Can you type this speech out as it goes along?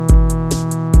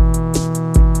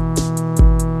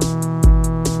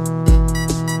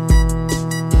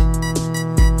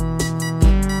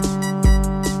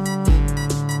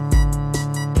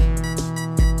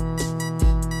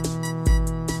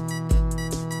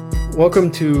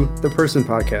Welcome to the Person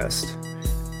Podcast.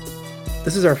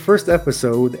 This is our first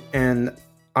episode, and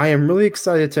I am really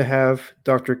excited to have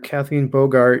Dr. Kathleen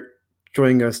Bogart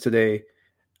joining us today.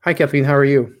 Hi, Kathleen. How are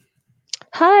you?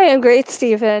 Hi, I'm great,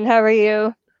 Stephen. How are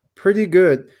you? Pretty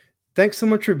good. Thanks so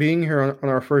much for being here on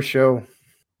our first show.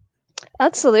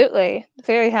 Absolutely.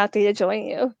 Very happy to join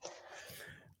you.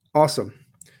 Awesome.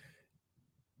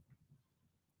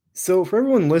 So, for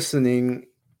everyone listening,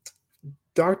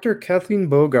 Dr. Kathleen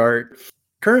Bogart,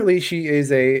 currently she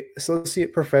is an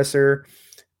associate professor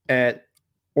at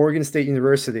Oregon State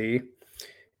University.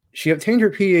 She obtained her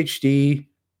PhD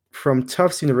from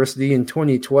Tufts University in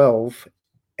 2012,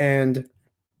 and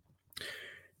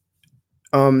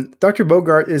Dr.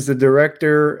 Bogart is the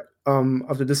director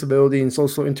of the Disability and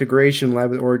Social Integration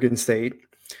Lab at Oregon State.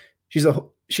 She's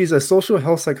a social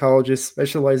health psychologist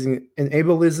specializing in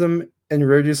ableism and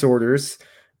rare disorders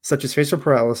such as facial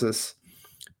paralysis.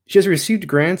 She has received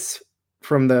grants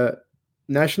from the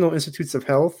National Institutes of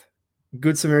Health,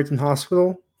 Good Samaritan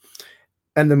Hospital,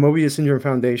 and the Mobius Syndrome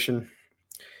Foundation.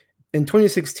 In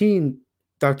 2016,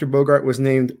 Dr. Bogart was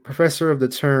named Professor of the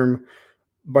Term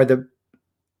by the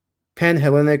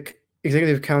Pan-Hellenic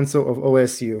Executive Council of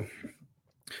OSU.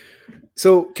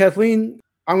 So, Kathleen,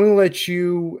 I'm going to let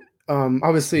you,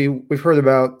 obviously, we've heard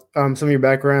about some of your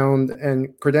background and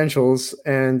credentials,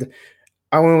 and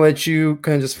I want to let you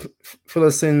kind of just fill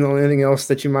us in on anything else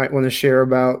that you might want to share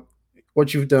about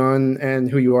what you've done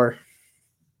and who you are.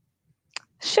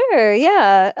 Sure,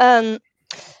 yeah.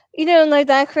 My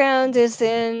background is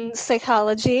in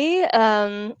psychology,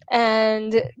 and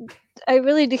I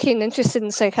really became interested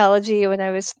in psychology when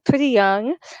I was pretty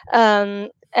young. I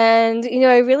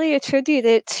really attribute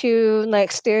it to my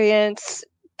experience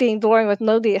being born with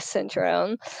Mobius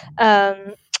syndrome,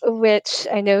 which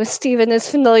I know Stephen is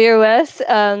familiar with,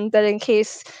 but in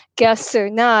case guests are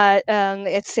not,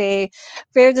 it's a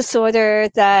rare disorder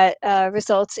that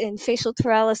results in facial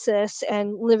paralysis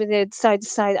and limited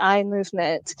side-to-side eye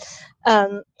movement.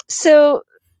 So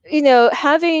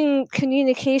having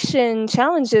communication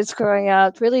challenges growing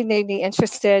up really made me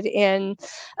interested in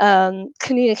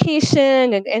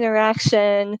communication and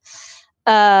interaction.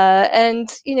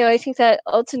 I think that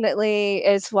ultimately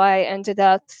is why I ended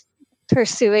up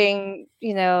pursuing,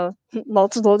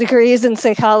 multiple degrees in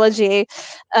psychology.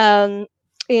 From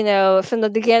the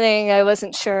beginning, I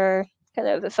wasn't sure kind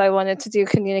of if I wanted to do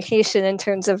communication in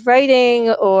terms of writing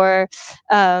or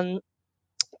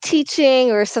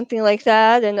teaching or something like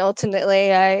that. And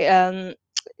ultimately,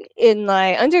 in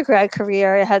my undergrad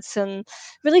career, I had some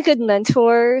really good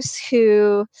mentors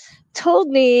who told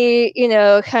me,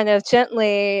 kind of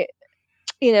gently,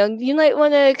 you might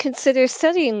want to consider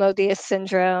studying Mobius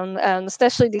syndrome,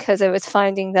 especially because I was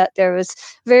finding that there was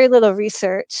very little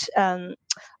research on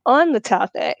the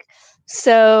topic.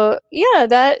 So, yeah,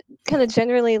 that kind of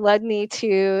generally led me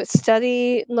to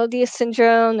study Mobius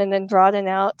syndrome and then broaden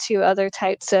out to other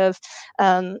types of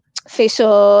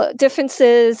facial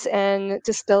differences and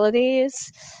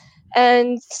disabilities.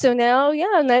 And so now, yeah,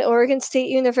 I'm at Oregon State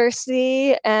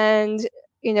University, and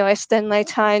I spend my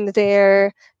time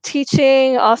there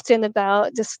teaching often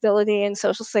about disability and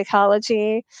social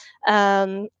psychology,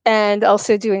 and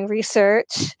also doing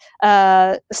research,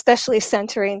 especially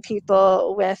centering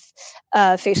people with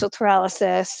facial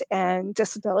paralysis and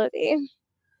disability.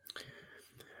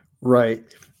 Right.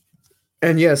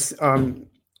 And yes,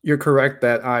 you're correct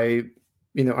that I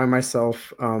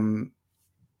myself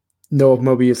know of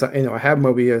Mobius. I have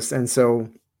Mobius, and so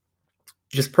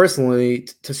just personally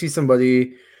to see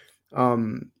somebody,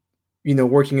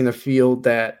 working in a field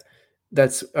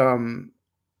that's helping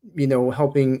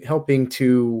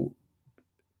to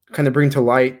kind of bring to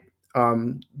light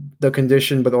the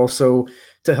condition, but also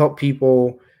to help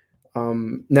people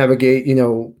navigate,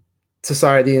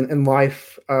 society and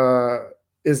life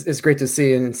is great to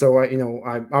see. And so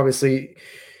I obviously,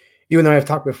 you and I have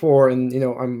talked before, and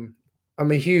I'm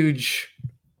a huge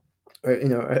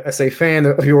I say fan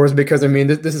of yours because I mean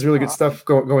this is really good stuff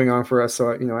going on for us.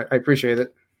 So I appreciate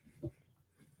it.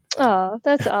 Oh,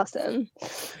 that's awesome.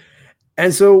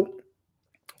 And so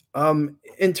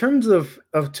in terms of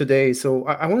today, so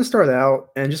I want to start out,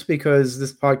 and just because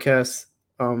this podcast,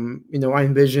 I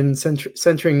envision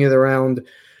centering it around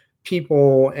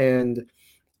people and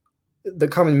the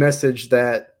common message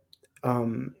that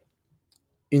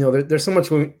there's so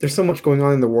much going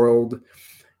on in the world,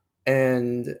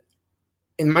 and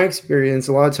in my experience,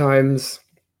 a lot of times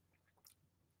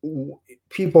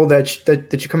people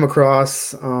that you come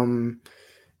across in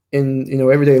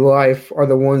everyday life are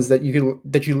the ones that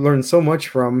you learn so much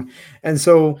from. And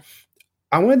so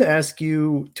I wanted to ask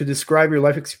you to describe your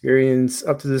life experience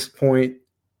up to this point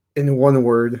In one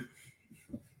word.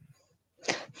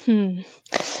 Hmm.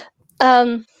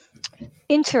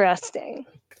 Interesting.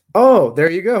 Oh,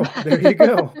 there you go. There you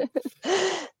go.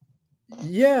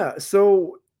 Yeah.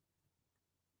 So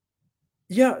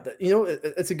yeah,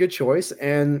 it's a good choice.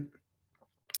 And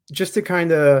just to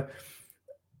kind of,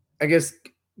 I guess,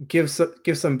 give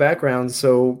some background.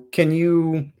 So can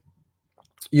you,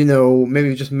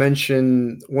 maybe just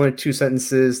mention one or two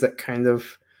sentences that kind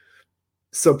of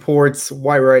supports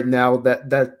why right now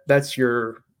that's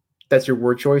your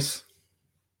word choice?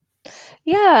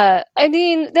 Yeah, I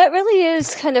mean, that really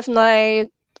is kind of my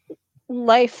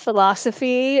life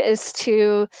philosophy, is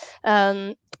to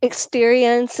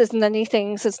experience as many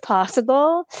things as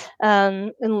possible,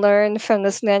 and learn from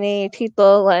as many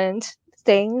people and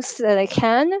things that I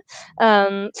can.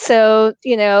 So,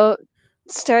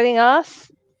 starting off,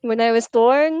 when I was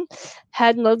born,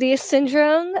 had Mobius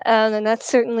syndrome, and that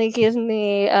certainly gives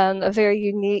me a very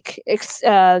unique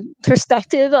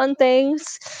perspective on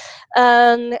things,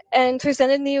 and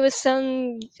presented me with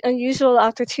some unusual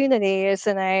opportunities.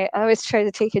 And I always try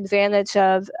to take advantage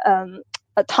of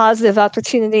a positive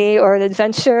opportunity or an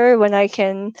adventure when I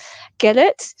can get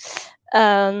it.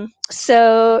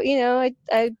 So,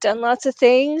 I've done lots of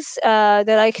things that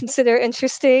I consider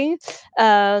interesting.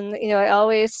 I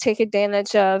always take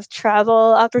advantage of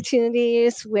travel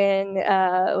opportunities when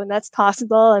that's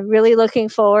possible. I'm really looking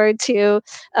forward to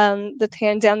the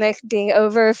pandemic being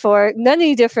over for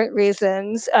many different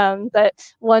reasons. But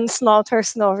one small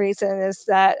personal reason is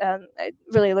that I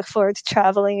really look forward to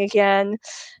traveling again.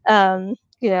 Um,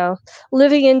 you know,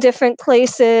 Living in different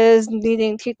places,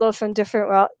 meeting people from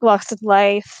different walks of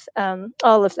life,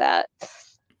 all of that.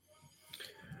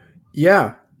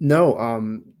 Yeah.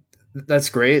 No. That's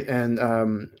great, and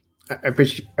I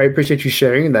appreciate you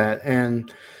sharing that.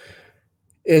 And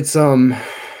it's so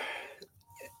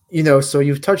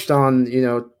you've touched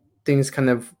on things kind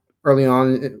of early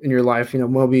on in your life,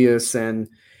 Mobius, and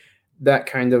that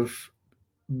kind of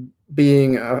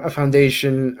being a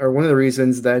foundation, or one of the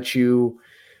reasons that you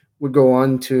would go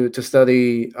on to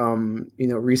study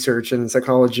research and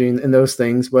psychology and those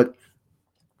things. But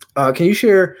can you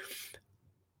share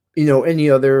any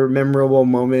other memorable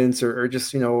moments, or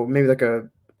just maybe like a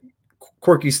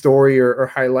quirky story, or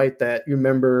highlight that you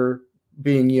remember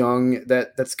being young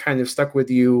that's kind of stuck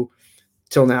with you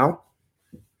till now?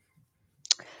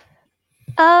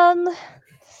 Um,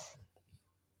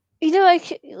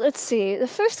 let's see. The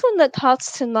first one that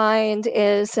pops to mind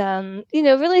is,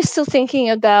 really still thinking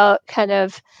about kind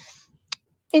of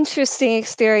interesting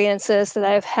experiences that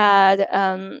I've had.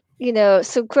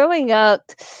 So growing up,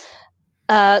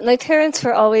 my parents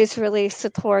were always really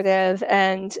supportive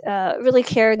and really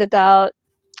cared about,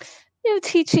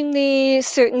 teaching me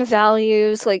certain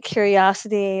values like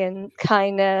curiosity and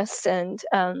kindness. And,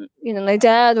 my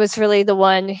dad was really the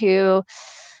one who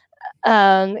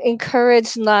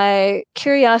encouraged my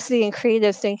curiosity and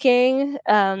creative thinking.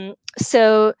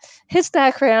 So his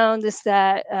background is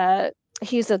that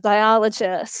he's a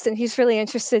biologist and he's really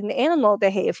interested in animal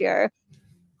behavior.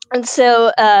 And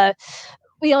so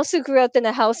we also grew up in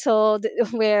a household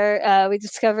where we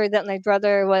discovered that my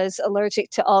brother was allergic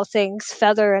to all things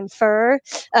feather and fur.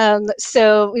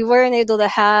 So we weren't able to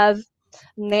have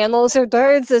mammals or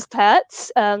birds as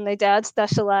pets. My dad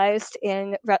specialized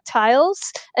in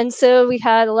reptiles, and so we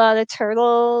had a lot of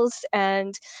turtles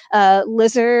and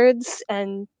lizards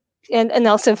and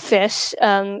also fish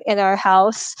in our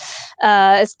house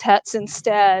as pets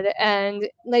instead. And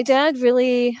my dad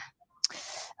really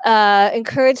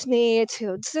encouraged me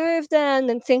to observe them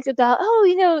and think about,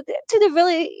 oh,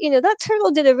 that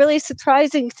turtle did a really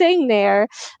surprising thing there,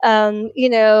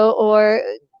 or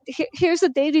here's a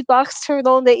baby box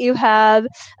turtle that you have.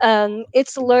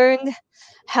 It's learned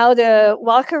how to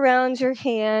walk around your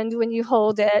hand when you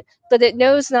hold it, but it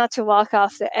knows not to walk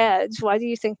off the edge. Why do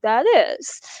you think that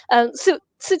is? So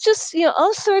just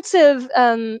all sorts of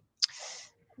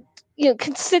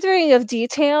considering of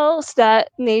details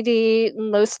that maybe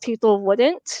most people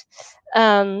wouldn't.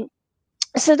 Um,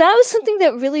 so that was something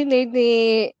that really made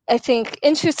me, I think,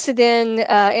 interested in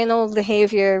animal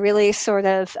behavior. Really, sort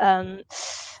of.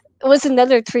 Was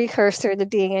another precursor to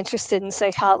being interested in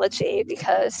psychology,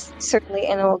 because certainly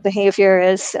animal behavior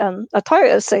is a part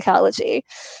of psychology.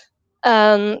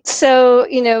 So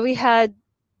we had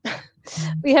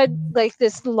like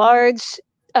this large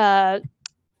uh,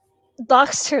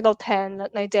 box turtle pen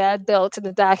that my dad built in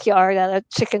the backyard out of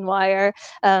chicken wire.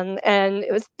 And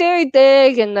it was very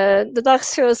big, and the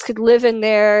box turtles could live in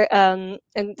there and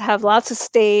have lots of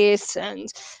space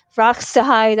and rocks to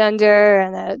hide under,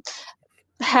 and a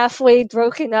halfway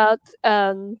broken up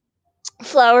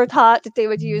flower pot that they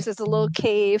would use as a little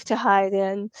cave to hide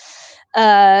in.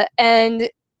 And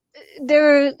there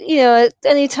were, at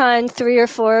any time, 3 or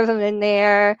 4 of them in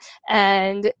there,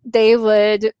 and they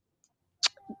would,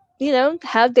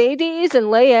 have babies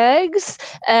and lay eggs.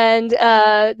 And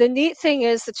the neat thing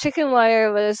is the chicken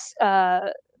wire was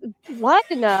wide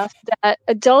enough that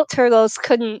adult turtles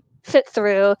couldn't fit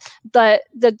through, but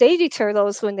the baby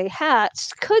turtles, when they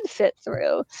hatched, could fit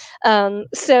through.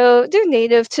 So they're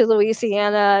native to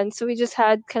Louisiana, and so we just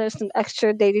had kind of some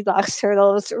extra baby box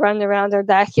turtles running around our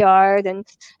backyard, and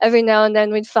every now and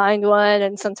then we'd find one,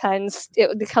 and sometimes it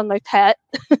would become my pet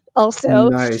also.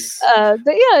 Nice. But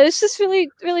yeah, it's just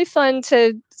really, really fun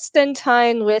to spend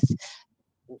time with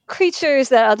creatures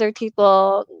that other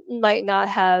people might not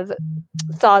have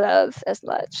thought of as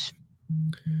much.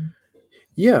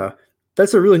 Yeah,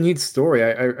 that's a really neat story.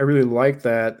 I really like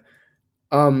that.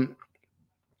 Um,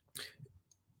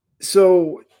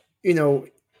 so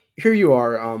here you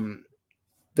are,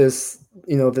 this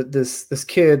this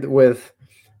kid with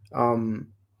um,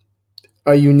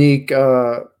 a unique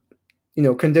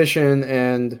condition,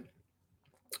 and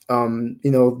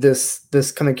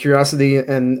this kind of curiosity,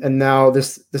 and now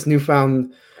this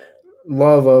newfound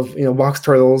love of box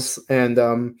turtles, and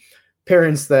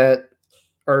parents that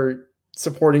are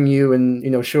supporting you,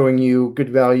 and showing you good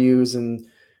values and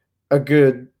a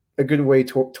good way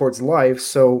towards life.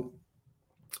 So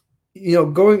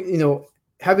going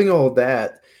having all of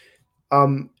that,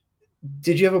 um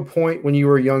did you have a point when you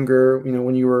were younger,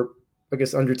 when you were, I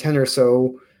guess, under 10 or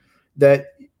so, that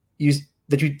you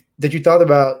that you thought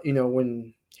about,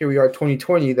 when here we are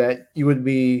 2020, that you would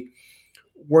be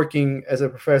working as a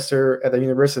professor at a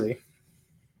university?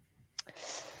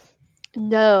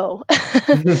 No.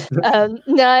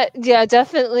 Not yeah,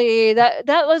 definitely.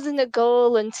 That wasn't a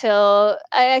goal until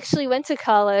I actually went to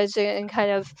college and kind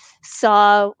of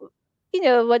saw,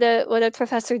 what a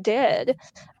professor did.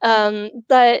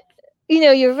 But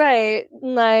you're right.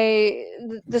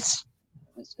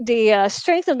 The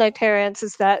strength of my parents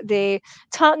is that they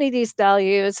taught me these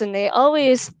values, and they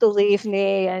always believed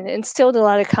me and instilled a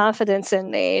lot of confidence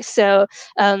in me. So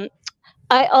um,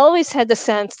 I always had the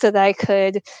sense that I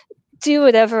could do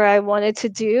whatever I wanted to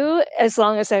do as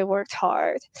long as I worked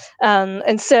hard.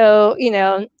 And so,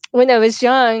 when I was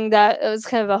young, that it was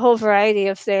kind of a whole variety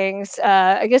of things.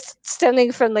 I guess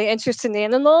stemming from my interest in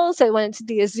animals, I wanted to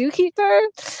be a zookeeper,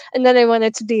 and then I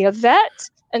wanted to be a vet,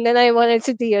 and then I wanted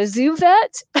to be a zoo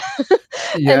vet,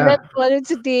 and then Yeah. I wanted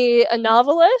to be a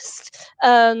novelist.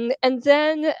 And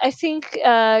then I think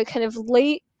kind of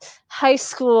late high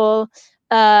school,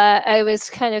 I was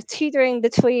kind of teetering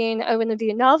between I want to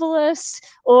be a novelist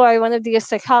or I want to be a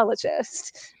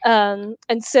psychologist. And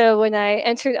so when I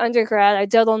entered undergrad, I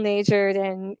double majored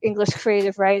in English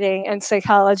creative writing and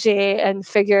psychology, and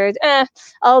figured,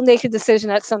 I'll make a decision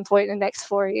at some point in the next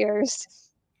 4 years.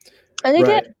 And I did.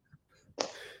 Right.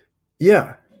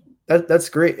 Yeah, that's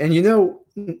great. And now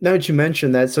that you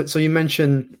mentioned that, so you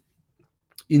mentioned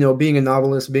being a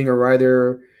novelist, being a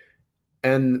writer,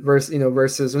 and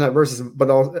versus, well, not versus, but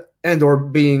all, and or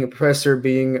being a professor,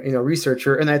 being a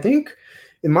researcher. And I think,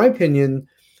 in my opinion,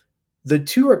 the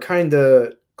two are kind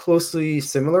of closely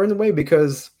similar in a way,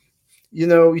 because you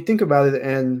think about it,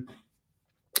 and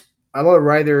a lot of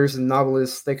writers and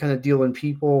novelists, they kind of deal in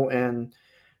people and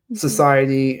Mhm.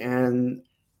 society, and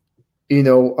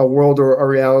a world or a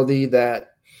reality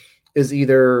that is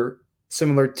either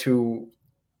similar to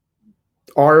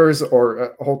ours or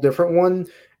a whole different one.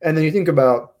 And then you think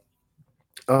about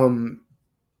um,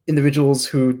 individuals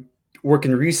who work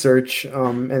in research,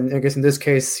 and I guess in this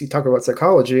case you talk about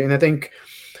psychology, and I think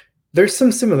there's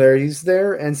some similarities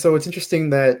there. And so it's interesting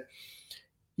that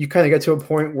you kind of get to a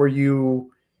point where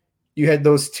you had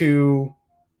those two,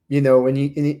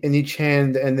 in each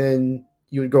hand, and then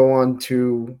you would go on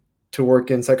to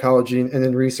work in psychology and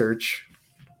in research.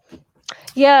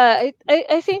 Yeah,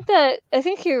 I think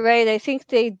you're right. I think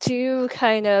they do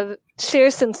kind of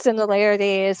share some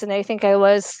similarities, and I think I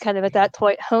was kind of at that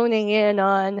point honing in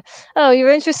on, oh,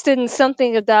 you're interested in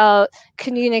something about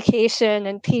communication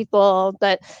and people,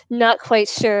 but not quite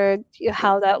sure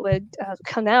how that would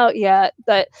come out yet.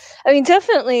 But I mean,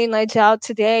 definitely my job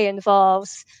today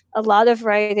involves a lot of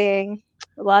writing,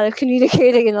 a lot of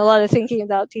communicating, and a lot of thinking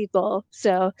about people.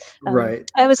 So Right.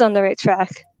 I was on the right track.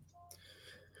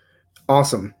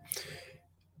 Awesome.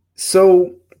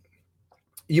 So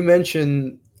you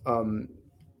mentioned, um,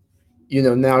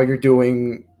 now you're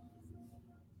doing,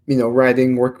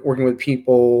 writing, working with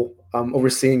people,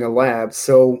 overseeing a lab.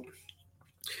 So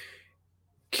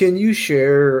can you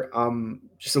share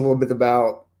just a little bit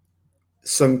about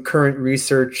some current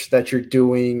research that you're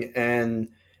doing, and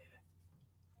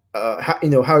how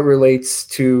it relates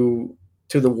to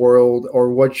the world, or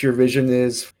what your vision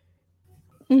is.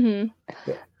 Mhm.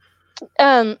 Yeah.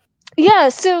 Um, yeah,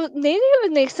 so maybe it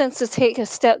would make sense to take a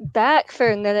step back for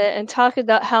a minute and talk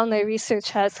about how my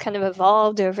research has kind of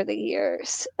evolved over the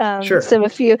years. Sure. So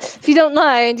if you don't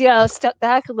mind, yeah, I'll step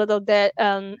back a little bit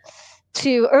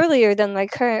to earlier than my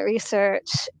current research.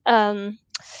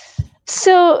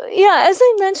 So yeah, as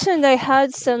I mentioned, I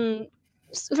had some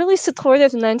really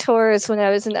supportive mentors when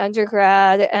I was an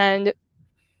undergrad, and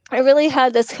I really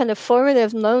had this kind of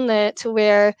formative moment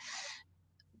where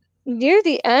near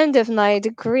the end of my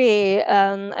degree,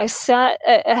 I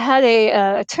had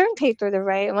a term paper to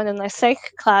write in one of my psych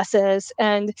classes,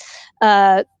 and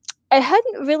uh, I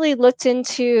hadn't really looked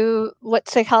into what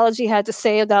psychology had to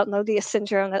say about Mobius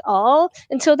syndrome at all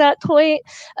until that point.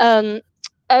 Um,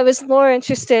 I was more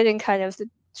interested in kind of the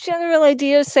general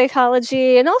idea of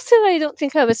psychology, and also I don't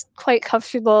think I was quite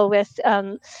comfortable with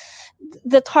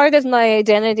the part of my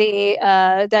identity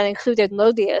that included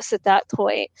Mobius at that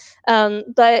point.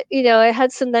 But I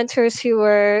had some mentors who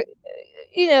were,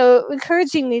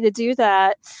 encouraging me to do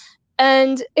that.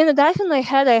 And in the back of my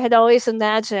head, I had always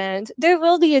imagined there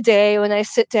will be a day when I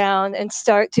sit down and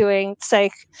start doing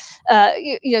psych,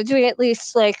 doing at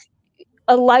least like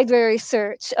a library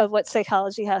search of what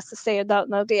psychology has to say about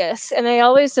Mobius. And I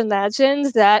always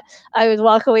imagined that I would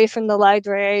walk away from the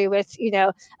library with,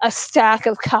 a stack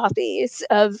of copies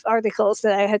of articles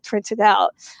that I had printed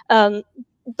out. Um,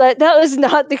 but that was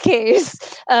not the case.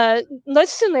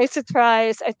 Much to my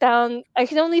surprise, I found I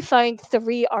could only find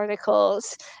 3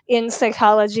 articles in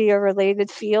psychology or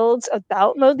related fields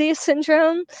about Mobius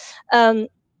syndrome. Um,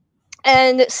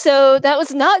 and so that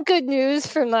was not good news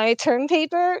for my term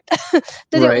paper,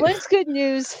 but it Right. was good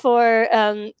news for,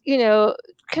 kind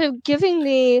of giving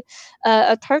me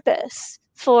a purpose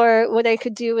for what I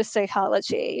could do with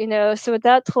psychology. So at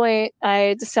that point,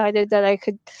 I decided that I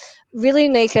could really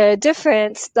make a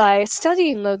difference by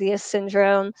studying Mobius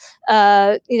syndrome.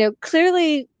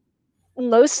 Clearly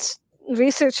most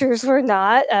researchers were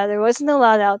not. There wasn't a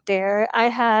lot out there. I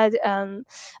had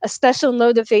a special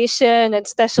motivation and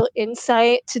special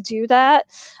insight to do that.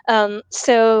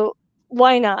 So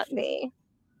why not me?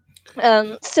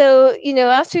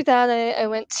 After that, I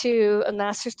went to a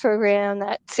master's program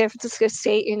at San Francisco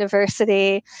State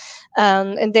University,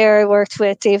 and there I worked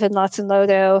with David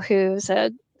Matsumoto, who's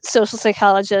a social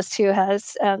psychologist who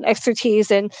has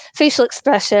expertise in facial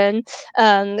expression.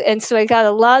 And so I got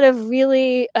a lot of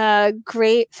really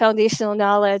great foundational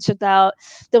knowledge about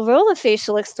the role of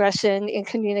facial expression in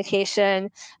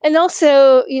communication. And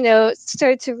also,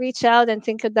 started to reach out and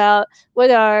think about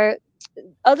what are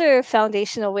other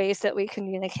foundational ways that we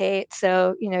communicate.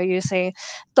 So, using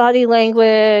body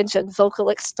language and vocal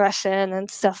expression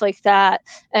and stuff like that.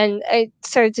 And I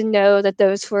started to know that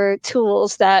those were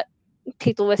tools that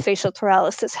people with facial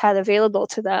paralysis had available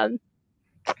to them.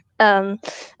 Um,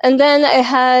 and then I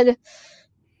had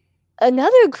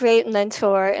another great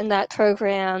mentor in that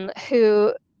program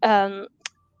who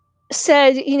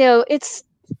said,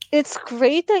 it's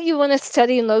great that you want to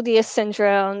study Mobius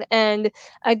syndrome, and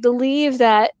I believe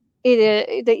that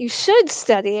that you should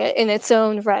study it in its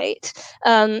own right.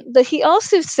 But he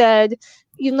also said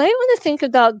you might want to think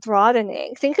about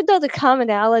broadening. Think about the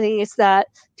commonalities that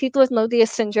people with Mobius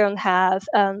syndrome have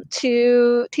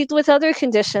to people with other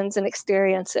conditions and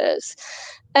experiences.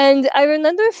 And I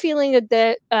remember feeling a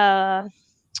bit. I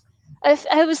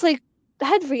was like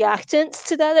had reactance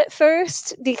to that at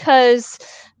first because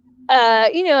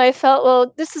I felt,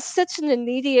 well, this is such an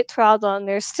immediate problem.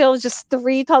 There's still just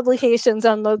 3 publications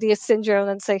on Mobius syndrome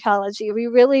and psychology. We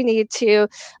really need to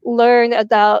learn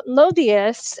about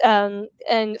Mobius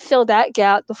and fill that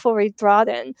gap before we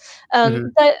broaden. Hmm.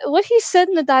 But what he said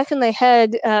in the back of my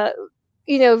head,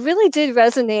 really did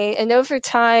resonate. And over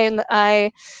time, uh,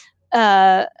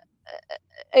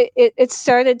 it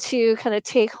started to kind of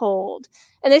take hold.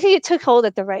 And I think it took hold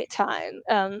at the right time.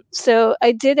 So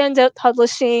I did end up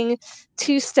publishing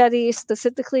 2 studies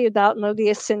specifically about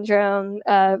Mobius syndrome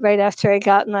right after I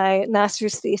got my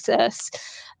master's thesis.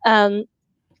 Um,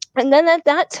 and then at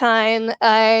that time,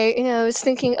 I was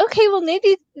thinking, okay, well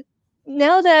maybe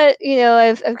now that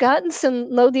I've gotten some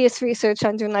Mobius research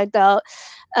under my belt,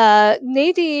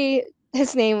 maybe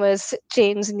his name was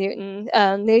James Newton.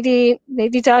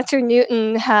 Maybe Dr.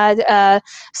 Newton had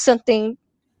something,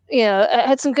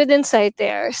 had some good insight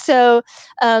there. So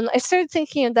I started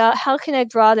thinking about how can I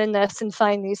broaden this and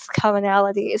find these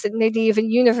commonalities and maybe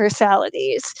even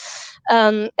universalities.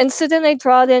 And so then I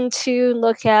broadened to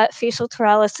look at facial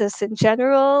paralysis in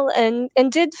general, and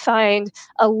did find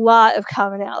a lot of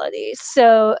commonalities.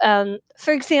 So,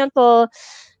 for example,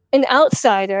 an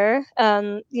outsider,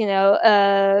 a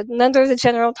member of the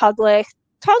general public,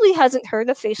 probably hasn't heard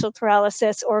of facial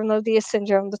paralysis or Mobius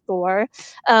syndrome before.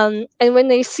 And when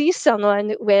they see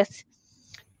someone with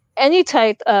any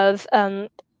type of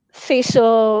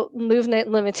facial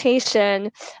movement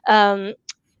limitation, um,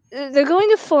 they're going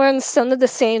to form some of the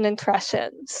same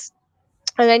impressions.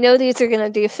 And I know these are going to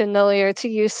be familiar to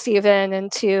you, Stephen, and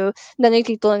to many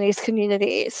people in these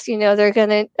communities. They're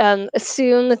going to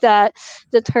assume that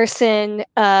the person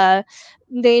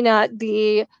may not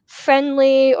be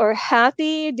friendly or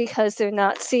happy because they're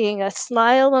not seeing a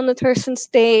smile on the person's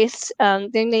face.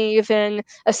 They may even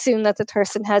assume that the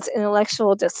person has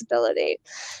intellectual disability.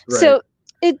 Right. So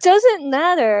it doesn't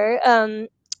matter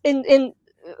in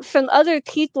from other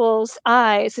people's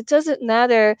eyes. It doesn't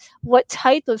matter what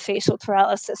type of facial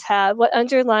paralysis had, what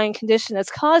underlying condition is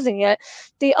causing it.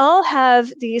 They all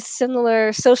have these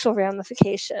similar social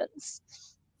ramifications.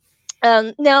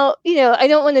 Now, I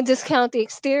don't want to discount the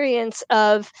experience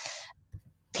of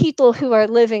people who are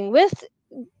living with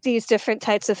these different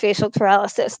types of facial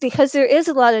paralysis, because there is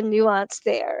a lot of nuance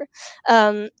there.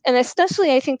 And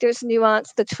especially, I think there's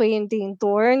nuance between being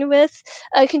born with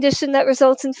a condition that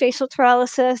results in facial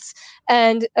paralysis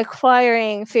and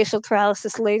acquiring facial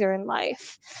paralysis later in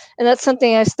life. And that's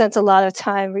something I've spent a lot of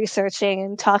time researching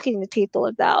and talking to people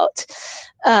about.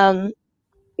 So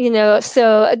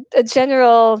a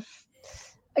general,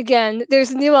 again,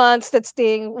 there's nuance that's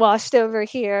being washed over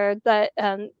here, but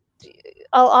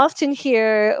I'll often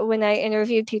hear when I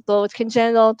interview people with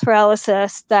congenital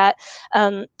paralysis that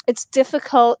it's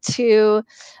difficult to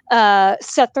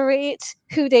separate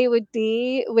who they would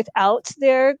be without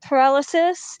their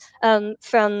paralysis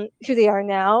from who they are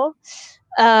now.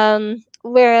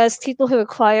 Whereas people who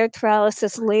acquired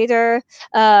paralysis later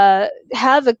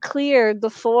have a clear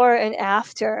before and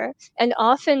after, and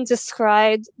often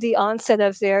describe the onset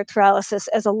of their paralysis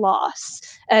as a loss,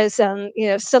 as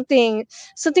something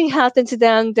happened to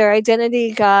them, their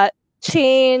identity got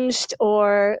changed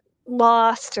or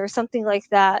lost or something like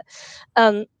that.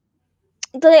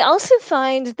 But I also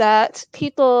find that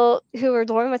people who are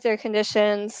born with their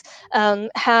conditions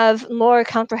have more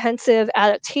comprehensive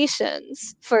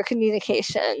adaptations for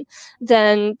communication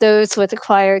than those with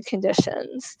acquired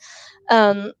conditions.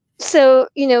 So,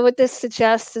 what this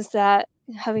suggests is that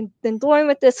having been born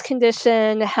with this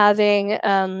condition, having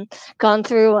gone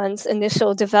through one's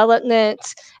initial development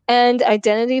and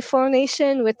identity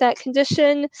formation with that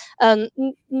condition,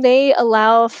 may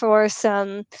allow for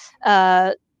some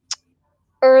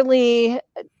early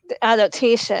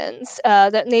adaptations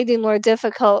that may be more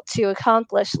difficult to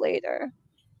accomplish later.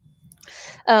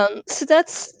 So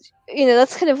that's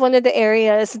kind of one of the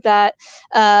areas that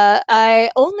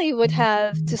I only would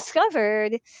have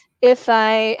discovered if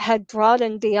I had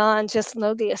broadened beyond just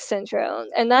Mobius syndrome,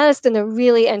 and that has been a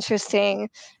really interesting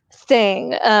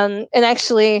thing. And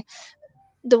actually,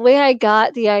 the way I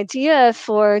got the idea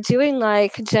for doing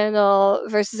like congenital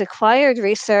versus acquired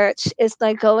research is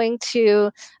by going to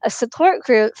a support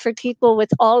group for people with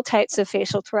all types of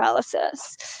facial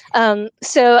paralysis.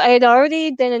 So I had already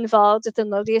been involved with the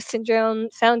Mobius Syndrome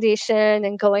Foundation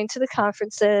and going to the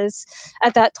conferences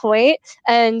at that point.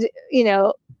 And,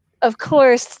 of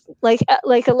course, like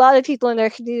a lot of people in our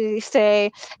community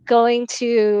say, going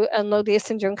to a Mobius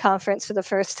Syndrome conference for the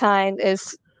first time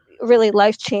is really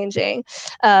life-changing,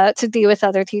 to be with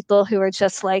other people who are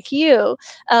just like you.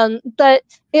 But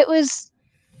it was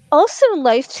also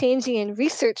life-changing and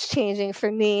research-changing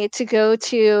for me to go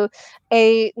to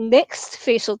a mixed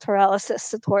facial paralysis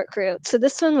support group. So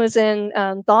this one was in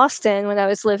Boston when I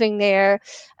was living there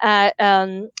at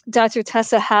Dr.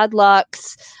 Tessa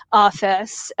Hadlock's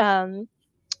office.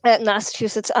 At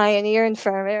Massachusetts Eye and Ear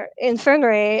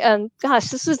Infirmary. Gosh,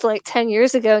 this was like 10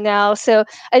 years ago now. So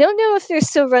I don't know if they're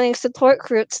still running support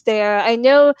groups there. I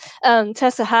know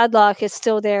Tessa Hadlock is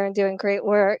still there and doing great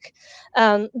work.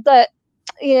 But,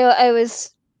 I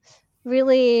was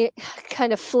really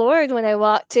kind of floored when I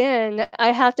walked in.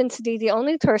 I happened to be the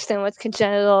only person with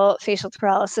congenital facial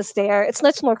paralysis there. It's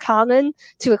much more common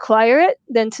to acquire it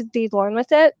than to be born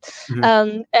with it.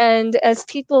 Mhm. And as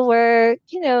people were,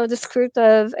 this group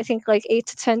of, I think, like 8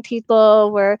 to 10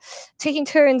 people were taking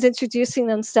turns introducing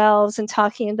themselves and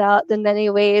talking about the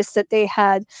many ways that they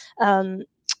had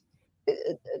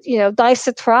by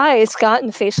surprise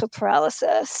gotten facial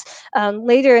paralysis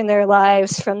later in their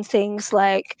lives, from things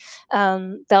like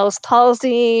Bell's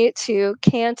palsy to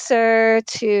cancer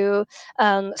to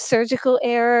surgical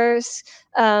errors.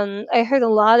 I heard a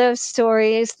lot of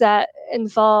stories that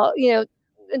involved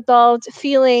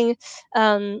feeling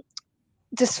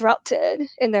disrupted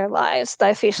in their lives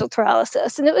by facial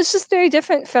paralysis. And it was just very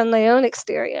different from my own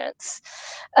experience.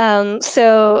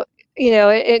 So,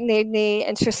 it made me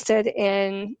interested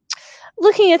in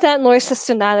looking at that more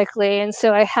systematically. And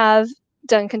so I have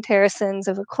done comparisons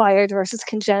of acquired versus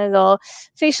congenital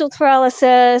facial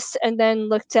paralysis, and then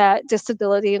looked at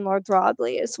disability more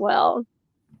broadly as well.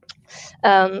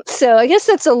 So I guess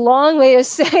that's a long way of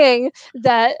saying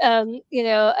that,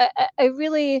 I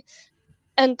really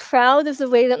am proud of the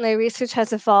way that my research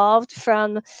has evolved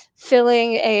from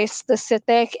filling a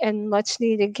specific and much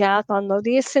needed gap on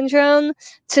Lodius syndrome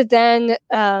to then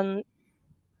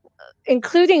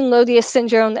including Lodius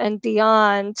syndrome and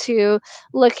beyond to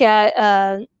look at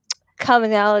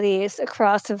commonalities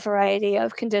across a variety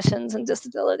of conditions and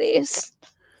disabilities.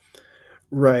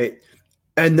 Right.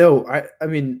 And no, I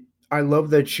mean, I love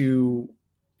that you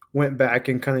went back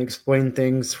and kind of explained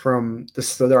things from the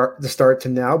start to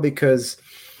now, because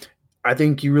I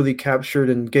think you really captured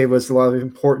and gave us a lot of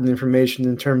important information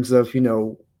in terms of,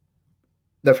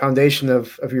 the foundation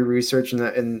of your research,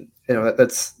 and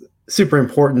that's super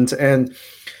important. And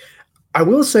I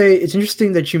will say it's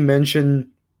interesting that you mentioned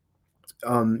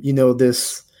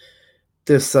this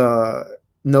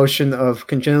notion of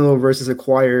congenital versus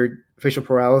acquired facial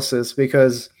paralysis,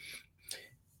 because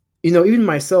even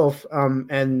myself,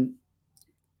 and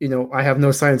I have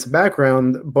no science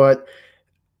background, but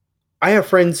I have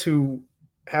friends who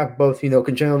have both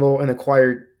congenital and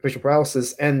acquired facial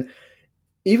paralysis, and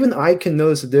even I can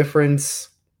notice a difference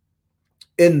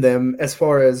in them as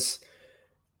far as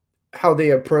how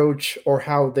they approach or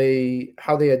how they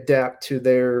adapt to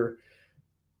their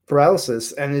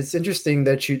paralysis. And it's interesting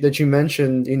that you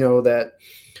mentioned that,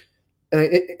 and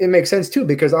it makes sense too,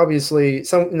 because obviously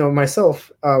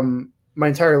myself, my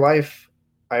entire life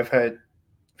I've had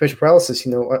facial paralysis.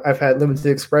 I've had limited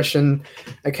expression.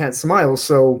 I can't smile.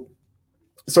 So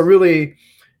really,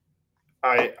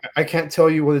 I can't tell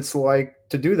you what it's like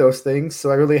to do those things. So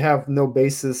I really have no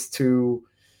basis to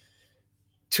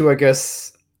I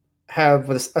guess have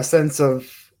a sense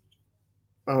of,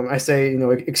 I say,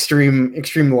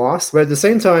 extreme loss. But at the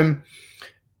same time,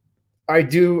 I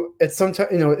do at some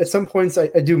points I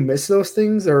do miss those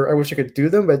things, or I wish I could do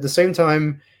them. But at the same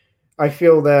time, I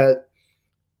feel that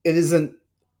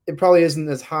it probably isn't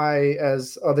as high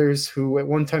as others who at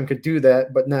one time could do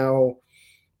that, but now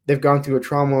they've gone through a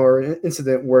trauma or an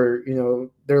incident where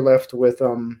they're left with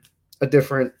a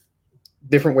different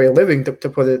way of living, to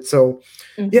put it. So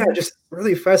yeah, Mm-hmm. just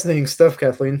really fascinating stuff,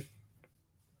 Kathleen.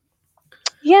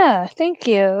 Yeah, thank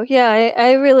you. Yeah,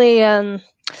 I really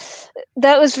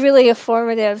that was really a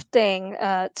formative thing,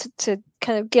 to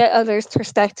kind of get others'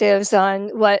 perspectives on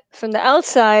what from the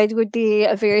outside would be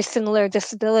a very similar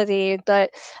disability,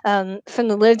 but from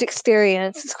the lived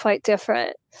experience is quite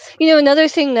different. Another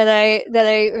thing that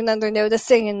I remember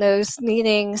noticing in those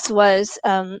meetings was,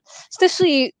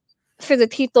 especially for the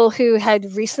people who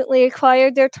had recently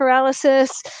acquired their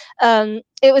paralysis,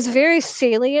 it was very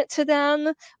salient to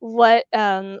them what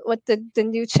the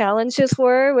new challenges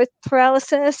were with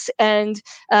paralysis, and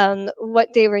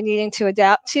what they were needing to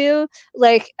adapt to.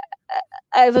 Like,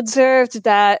 I've observed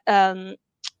that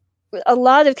a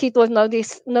lot of people with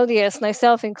Modius,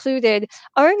 myself included,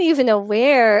 aren't even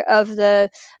aware of the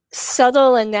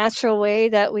subtle and natural way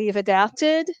that we've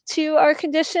adapted to our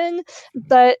condition.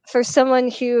 But for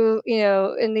someone who,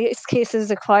 in these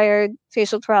cases acquired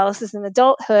facial paralysis in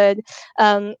adulthood,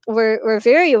 we're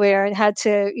very aware and had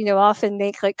to, often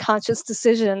make like conscious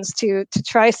decisions to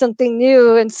try something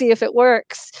new and see if it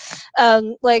works.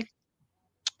 Like,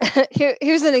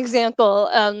 here's an example.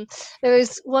 There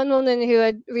was one woman who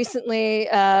had recently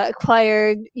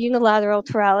acquired unilateral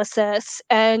paralysis,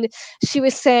 and she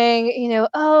was saying,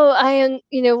 oh, I am,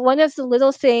 one of the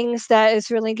little things that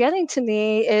is really getting to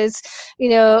me is,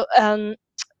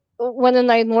 one of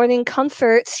my morning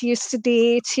comforts used to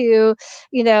be to,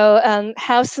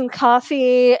 have some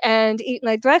coffee and eat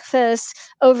my breakfast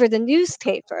over the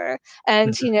newspaper,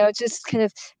 and just kind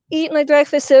of eat my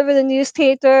breakfast over the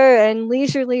newspaper and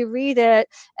leisurely read it.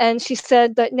 And she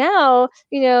said, but now,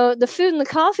 the food and the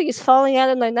coffee is falling out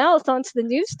of my mouth onto the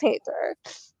newspaper.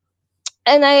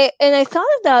 And I thought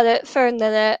about it for a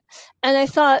minute, and I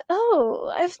thought, oh,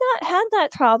 I've not had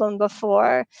that problem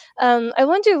before. I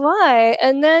wonder why.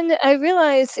 And then I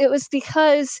realized it was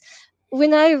because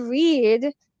when I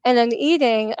read and I'm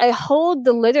eating, I hold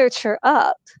the literature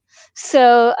up.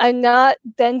 So I'm not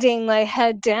bending my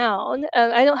head down.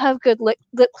 I don't have good lip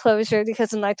closure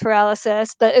because of my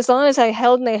paralysis, but as long as I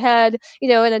held my head,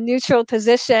 in a neutral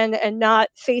position and not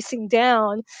facing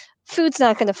down, food's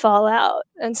not going to fall out.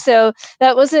 And so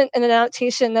that wasn't an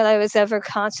adaptation that I was ever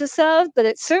conscious of, but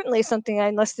it's certainly something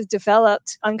I must have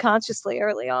developed unconsciously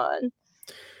early on.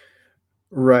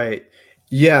 Right.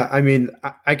 Yeah, I mean,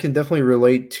 I can definitely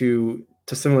relate to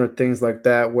similar things like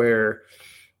that where,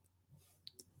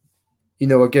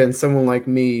 again, someone like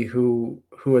me who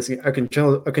has a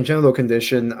congenital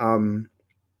condition,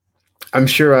 I'm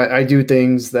sure I do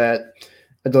things that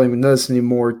I don't even notice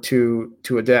anymore to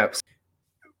adapt.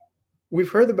 We've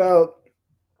heard about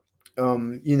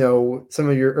some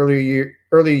of your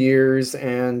early years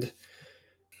and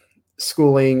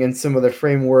schooling and some of the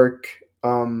framework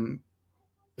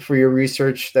for your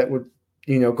research that would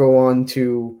go on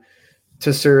to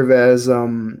serve as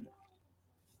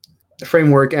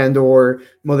framework and or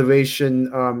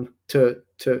motivation to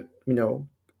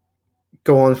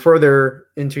go on further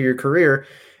into your career,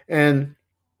 and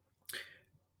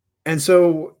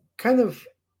so kind of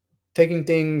taking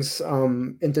things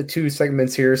into two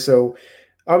segments here. So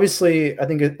obviously, I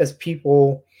think as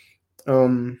people,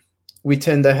 we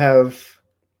tend to have,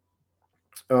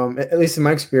 at least in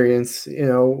my experience,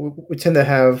 we tend to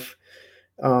have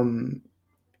um,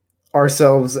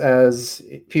 ourselves as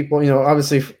people.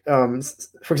 Obviously,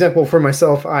 for example, for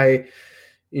myself, I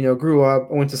grew up,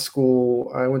 I went to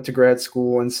school, I went to grad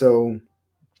school, and so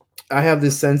I have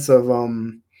this sense of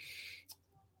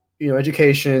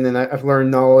education, and I've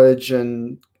learned knowledge,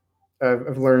 and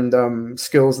I've learned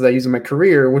skills that I use in my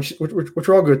career, which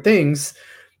are all good things.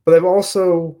 But I've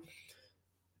also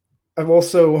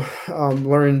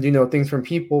learned things from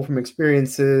people, from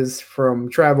experiences, from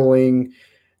traveling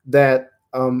that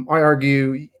I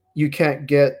argue you can't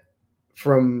get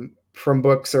from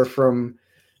books or from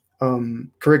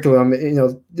curriculum.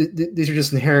 These are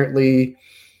just inherently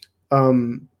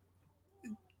um,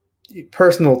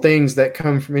 personal things that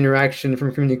come from interaction,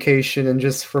 from communication, and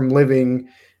just from living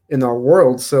in our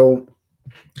world. So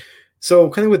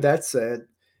kind of with that said,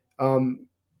 um,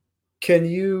 can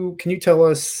you tell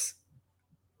us,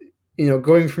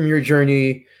 going from your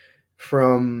journey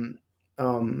from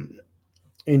um,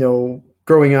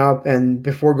 growing up and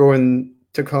before going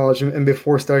to college and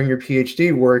before starting your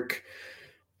PhD work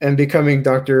and becoming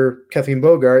Dr. Kathleen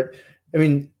Bogart? I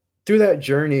mean, through that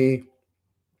journey,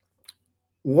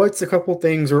 what's a couple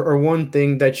things or one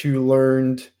thing that you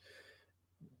learned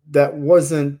that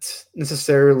wasn't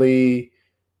necessarily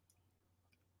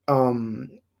um,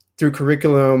 through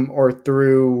curriculum or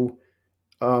through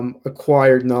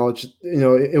acquired knowledge?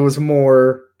 It was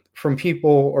more from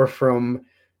people or from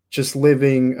just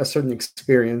living a certain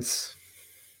experience.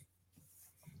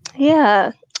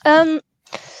 Yeah. Um,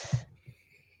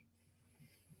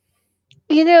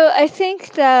 I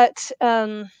think that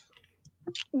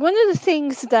one of the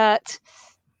things that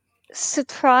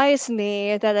surprised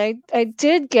me that I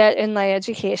did get in my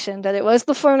education, that it was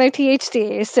before my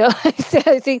PhD, so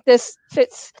I think this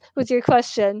fits with your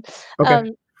question. Okay.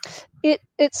 Um,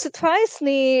 it surprised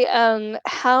me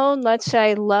how much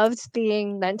I loved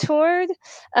being mentored,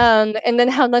 and then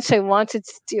how much I wanted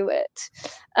to do it.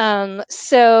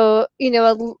 So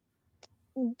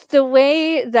the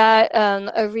way that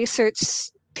a research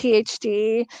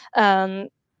PhD um,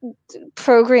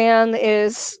 program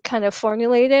is kind of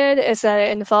formulated is that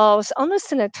it involves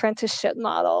almost an apprenticeship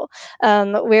model,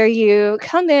 where you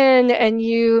come in and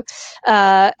you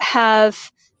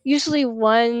have usually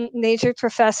one major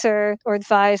professor or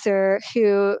advisor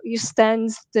who you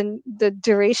spend the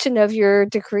duration of your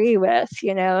degree with.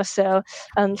 So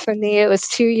for me it was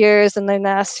 2 years in my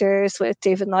master's with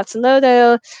David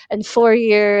Matsumoto, and 4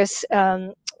 years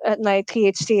at my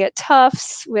PhD at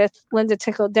Tufts with Linda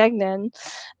Tickle-Degnan.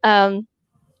 Um,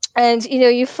 and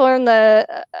you form a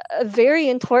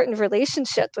very important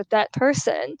relationship with that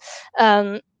person.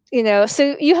 um,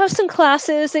 so you have some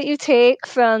classes that you take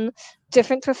from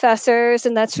different professors,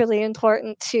 and that's really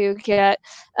important to get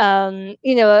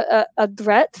a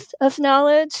breadth of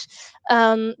knowledge.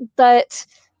 But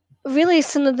really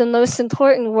some of the most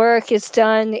important work is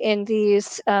done in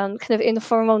these kind of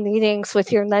informal meetings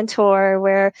with your mentor,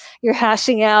 where you're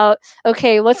hashing out,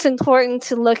 okay, what's important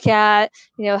to look at,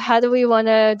 how do we want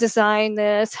to design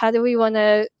this, how do we want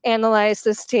to analyze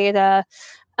this data.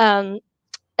 um,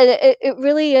 and it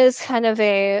really is kind of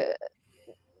a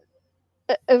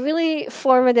really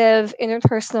formative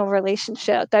interpersonal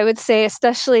relationship, I would say,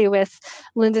 especially with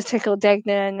Linda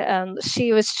Tickle-Degnan.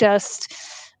 She was just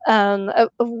a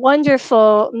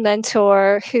wonderful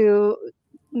mentor who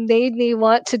made me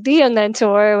want to be a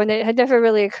mentor when it had never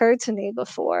really occurred to me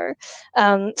before.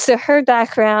 So her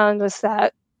background was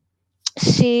that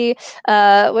She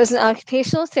was an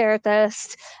occupational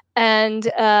therapist, and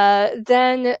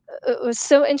then was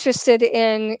so interested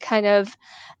in kind of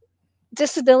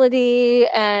disability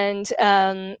and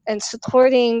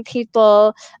supporting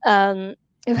people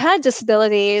who had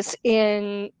disabilities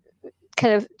in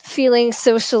kind of feeling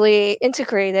socially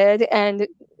integrated and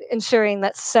ensuring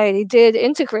that society did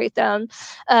integrate them,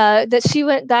 that she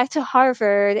went back to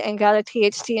Harvard and got a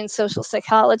PhD in social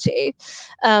psychology.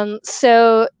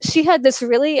 So she had this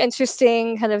really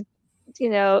interesting kind of, you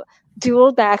know,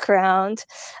 dual background,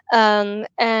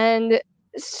 and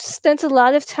spent a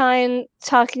lot of time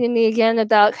talking to me again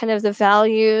about kind of the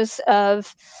values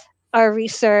of our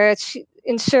research,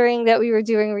 ensuring that we were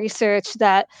doing research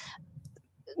that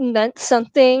meant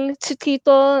something to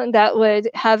people and that would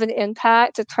have an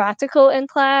impact, a practical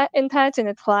impact, an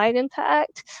applied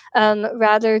impact,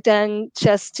 rather than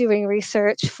just doing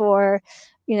research for,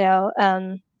 you know,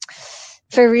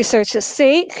 for research's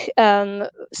sake.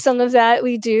 Some of that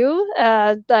we do,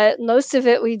 but most of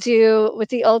it we do with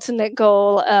the ultimate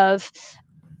goal of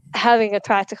having a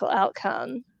practical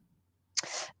outcome.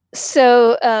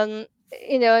 So, and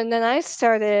then I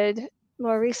started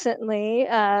more recently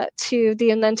to be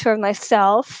a mentor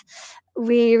myself.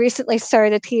 We recently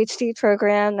started a PhD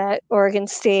program at Oregon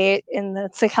State in the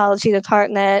psychology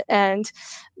department, and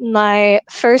my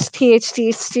first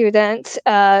PhD student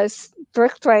is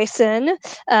Brooke Bryson,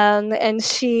 and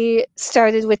she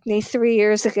started with me 3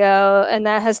 years ago, and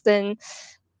that has been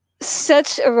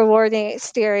such a rewarding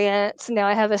experience. Now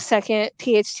I have a second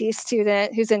PhD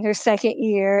student who's in her second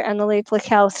year, Emily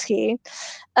Plakowski.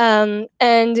 And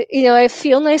I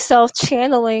feel myself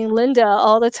channeling Linda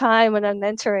all the time when I'm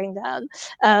mentoring them,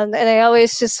 and I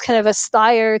always just kind of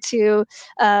aspire to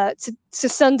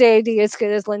someday be as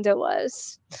good as Linda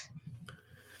was.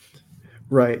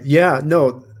 Right. Yeah.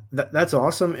 No, that's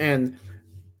awesome, and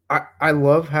I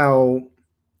love how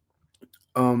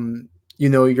um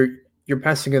you're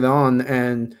passing it on,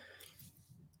 and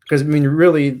because I mean,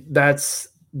 really, that's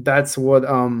what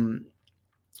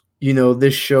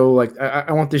this show, like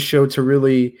I want this show to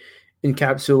really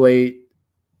encapsulate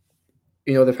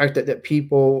the fact that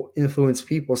people influence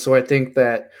people. So I think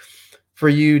that for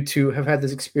you to have had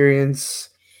this experience,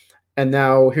 and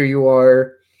now here you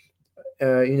are,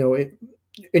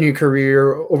 in your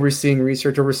career, overseeing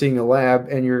research, overseeing a lab,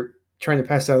 and you're trying to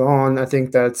pass that on. I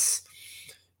think that's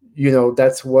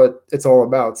what it's all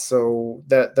about. So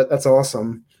that's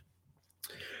awesome.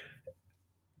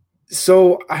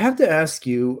 So I have to ask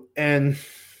you, and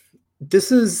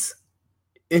this is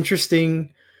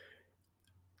interesting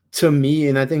to me,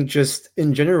 and I think just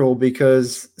in general,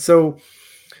 because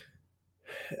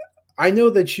I know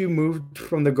that you moved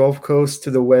from the Gulf Coast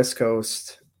to the West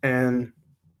Coast, and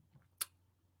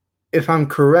if I'm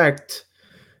correct,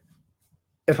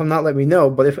 if I'm not, let me know.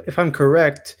 But if I'm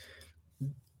correct,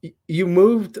 you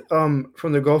moved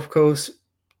from the Gulf Coast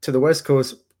to the West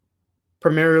Coast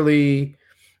primarily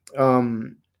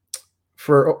um,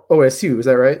 for OSU. Is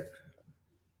that right?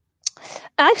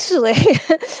 Actually,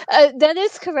 that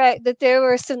is correct, that there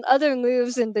were some other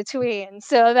moves in between.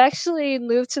 So I've actually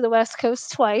moved to the West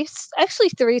Coast twice, actually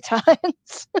 3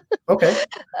 times. Okay.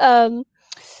 um,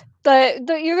 but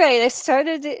you're right. I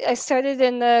started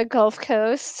in the Gulf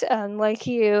Coast, like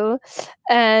you,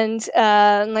 and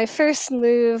my first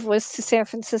move was to San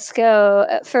Francisco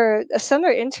for a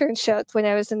summer internship when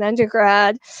I was an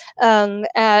undergrad,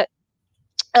 at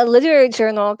a literary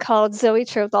journal called Zoe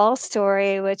Troball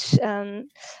Story, which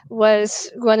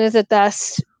was one of the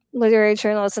best literary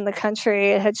journals in the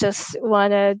country. It had just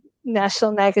won a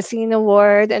National Magazine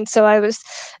Award, and so I was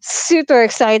super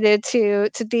excited to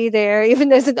be there,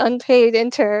 even as an unpaid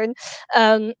intern.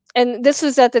 And this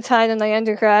was at the time in my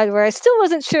undergrad where I still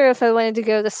wasn't sure if I wanted to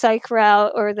go the psych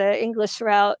route or the English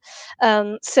route.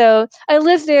 So I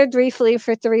lived there briefly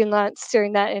for 3 months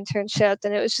during that internship,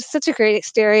 and it was just such a great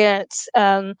experience.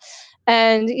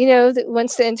 And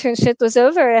once the internship was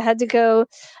over, I had to go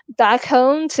back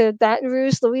home to Baton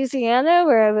Rouge, Louisiana,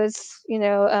 where I was,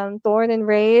 born and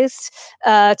raised,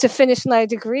 to finish my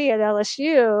degree at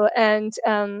LSU. And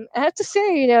I have to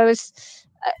say,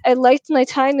 I liked my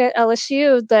time at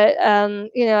LSU, but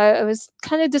I was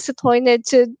kind of disappointed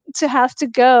to have to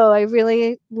go. I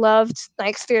really loved my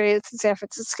experience in San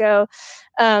Francisco.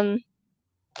 Um,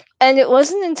 and it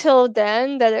wasn't until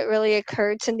then that it really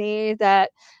occurred to me that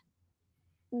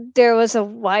there was a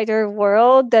wider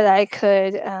world that I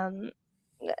could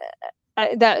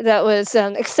that was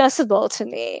accessible to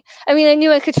me. I mean, I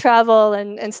knew I could travel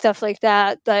and stuff like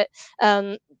that, but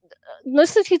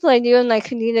most of the people I knew in my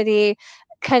community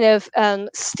kind of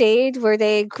stayed where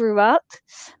they grew up.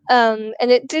 And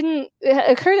it didn't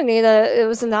occur to me that it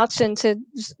was an option to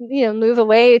move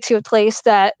away to a place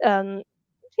that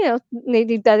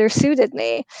maybe better suited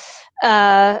me.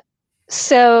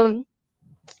 So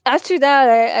after that,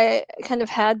 I kind of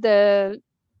had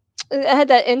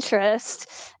that interest,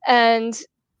 and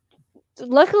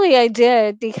luckily I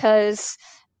did, because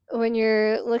when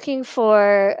you're looking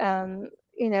for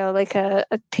like a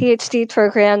PhD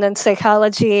program in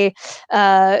psychology,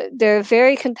 they're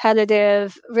very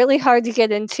competitive, really hard to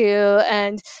get into,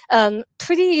 and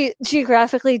pretty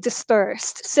geographically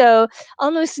dispersed. So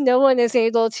almost no one is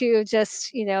able to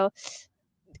just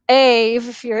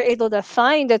if you're able to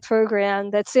find a program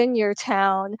that's in your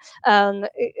town,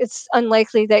 it's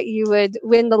unlikely that you would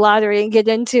win the lottery and get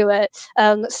into it.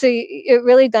 So it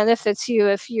really benefits you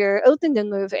if you're open to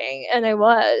moving, and I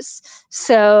was.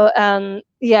 So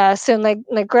yeah, so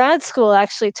my grad school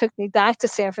actually took me back to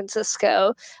San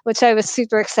Francisco, which I was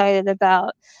super excited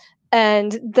about.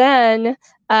 And then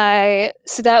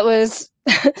so that was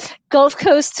Gulf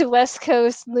Coast to West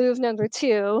Coast move number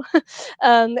 2.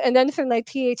 And then for my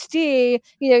PhD,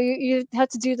 you have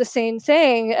to do the same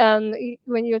thing.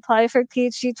 When you apply for a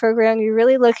PhD program, you're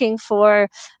really looking for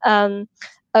a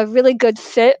really good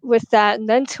fit with that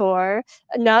mentor,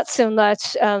 not so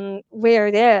much where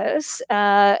it is.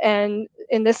 And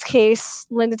in this case,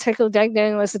 Linda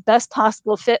Tickle-Degnan was the best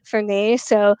possible fit for me.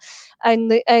 So I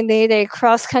made a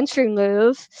cross-country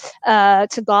move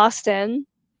to Boston,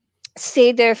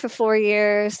 stayed there for 4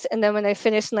 years, and then when I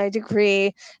finished my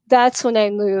degree, that's when I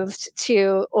moved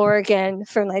to Oregon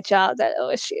for my job at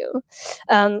OSU.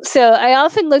 So I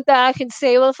often look back and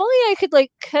say, well, if only I could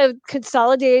have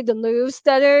consolidated the moves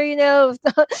better,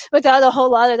 without a whole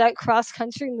lot of that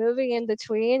cross-country moving in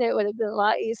between, it would have been a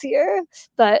lot easier,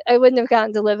 but I wouldn't have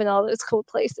gotten to live in all those cool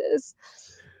places.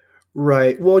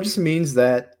 Right. Well, it just means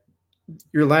that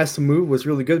your last move was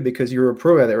really good because you were a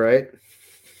pro at it, right?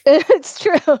 It's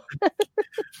true.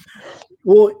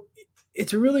 Well,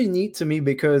 it's really neat to me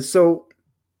because I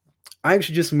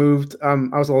actually just moved. I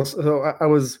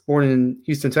was born in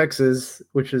Houston, Texas,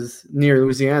 which is near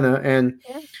Louisiana, and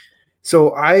Yeah.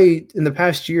 so in the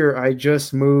past year I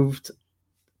just moved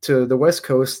to the West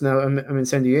Coast. Now I'm in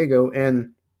San Diego,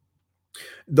 and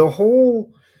the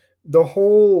whole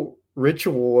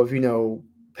ritual of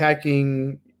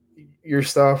packing your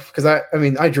stuff, because I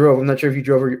mean I drove. I'm not sure if you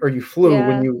drove or you flew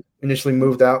when Yeah. you initially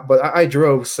moved out, but I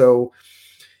drove. So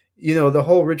the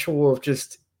whole ritual of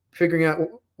just figuring out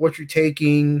what you're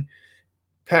taking,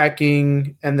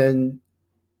 packing, and then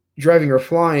driving or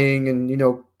flying,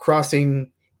 and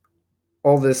crossing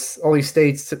all these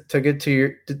states to get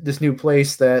to this new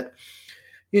place that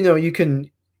you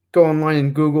can go online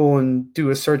and Google and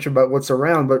do a search about what's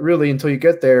around, but really until you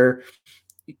get there,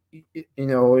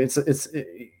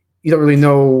 you don't really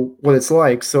know what it's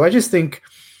like. So I just think,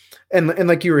 and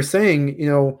like you were saying,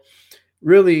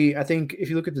 really, I think if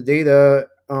you look at the data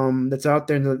that's out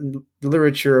there in the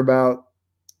literature about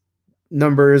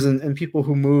numbers and people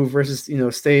who move versus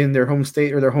stay in their home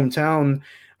state or their hometown,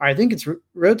 I think it's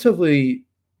relatively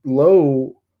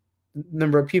low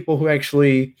number of people who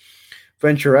actually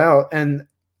venture out. And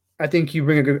I think you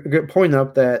bring a good point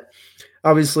up that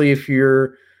obviously if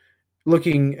you're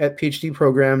looking at PhD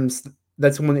programs,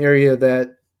 that's one area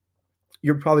that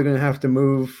you're probably going to have to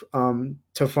move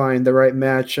to find the right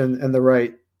match and the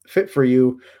right fit for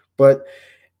you. But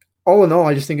all in all,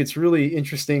 I just think it's really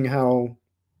interesting how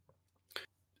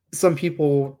some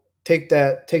people take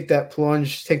that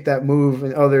plunge, take that move,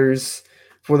 and others,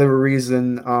 for whatever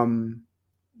reason,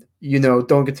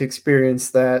 don't get to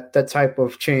experience that type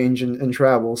of change and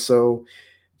travel. So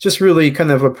just really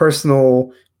kind of a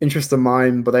personal interest of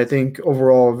mine, but I think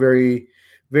overall very,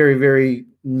 very, very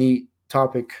neat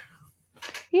topic.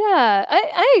 Yeah,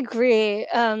 I agree.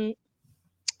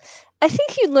 I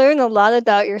think you learn a lot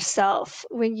about yourself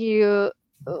when you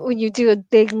do a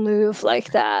big move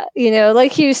like that.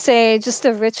 Like you say, just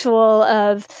the ritual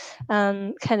of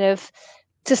kind of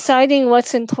deciding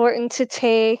what's important to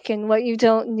take and what you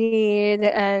don't need,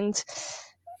 and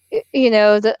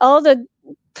all the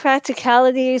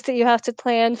practicalities that you have to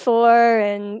plan for,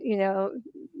 and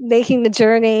making the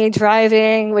journey,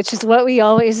 driving, which is what we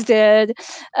always did,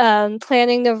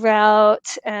 planning the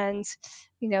route, and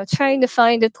trying to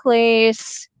find a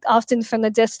place, often from a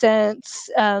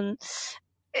distance, and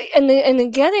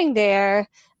then getting there,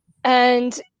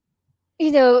 and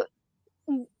you know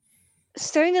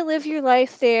starting to live your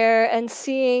life there and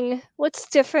seeing what's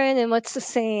different and what's the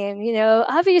same.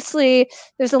 Obviously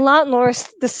there's a lot more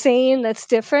the same that's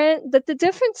different, but the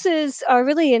differences are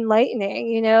really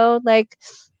enlightening. Like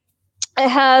I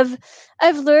have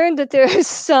I've learned that there is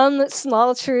some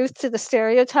small truth to the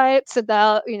stereotypes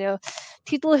about,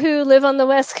 people who live on the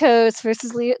West Coast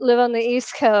versus live on the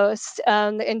East Coast,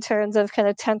 in terms of kind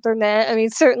of temperament. I mean,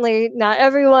 certainly not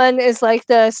everyone is like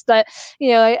this, but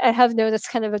I have noticed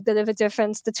kind of a bit of a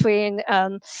difference between,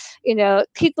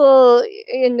 people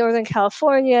in Northern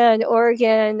California and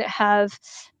Oregon have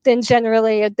been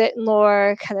generally a bit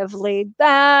more kind of laid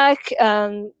back.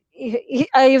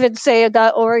 I even say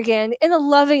about Oregon in a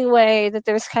loving way that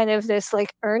there's kind of this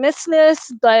like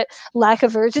earnestness but lack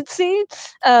of urgency,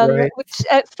 Right. which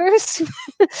at first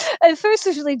at first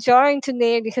was really jarring to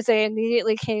me because I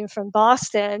immediately came from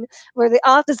Boston, where the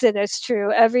opposite is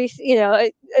true.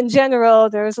 In general,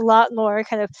 there's a lot more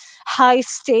kind of high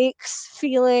stakes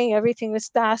feeling. Everything was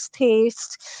fast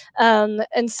paced, and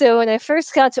so when I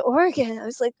first got to Oregon, I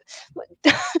was like,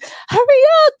 "Hurry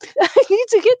up! I need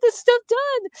to get this stuff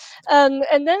done."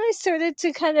 And then I started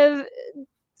to kind of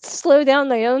slow down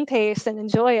my own pace and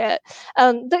enjoy it.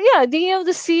 But yeah, being able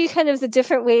to see kind of the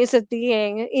different ways of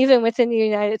being, even within the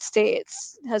United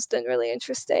States, has been really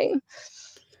interesting.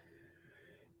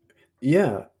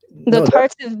 Yeah. The No, that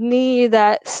parts of me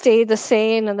that stay the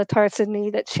same and the parts of me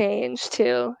that change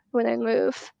too when I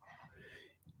move.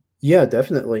 yeah,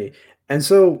 definitely. And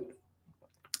so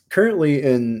currently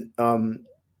in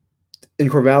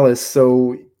Corvallis,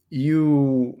 so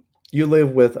you you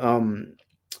live with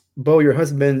Bo, your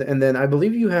husband, and then I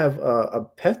believe you have a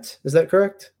pet. Is that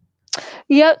correct?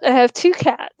 Yep, I have two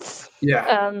cats,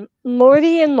 Yeah.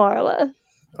 Morty and Marla.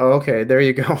 Oh, okay, there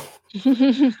you go.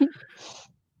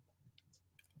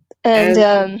 And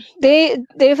And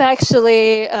they've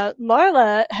actually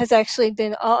Marla has actually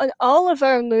been on all of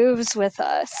our moves with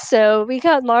us. So we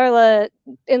got Marla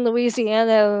in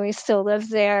Louisiana when we still lived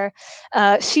there.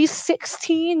 She's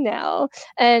 16 now,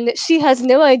 and she has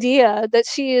no idea that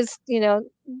she is,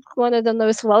 one of the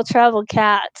most well-traveled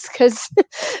cats because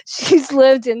she's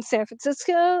lived in San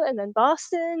Francisco and then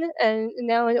Boston and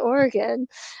now in Oregon.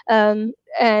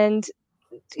 And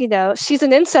she's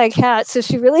an inside cat, so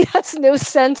she really has no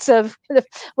sense of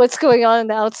what's going on in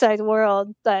the outside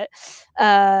world. But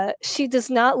she does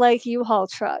not like U-Haul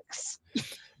trucks.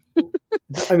 I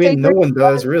They mean, no bring one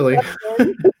does really.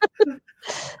 in.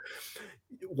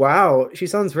 Wow, she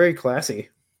sounds very classy.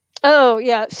 Oh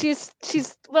yeah, she's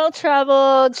well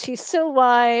traveled. She's so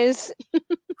wise.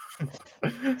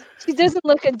 She doesn't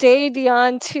look a day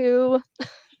beyond two.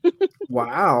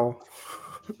 Wow.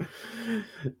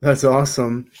 That's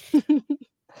awesome.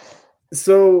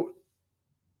 So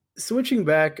switching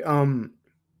back to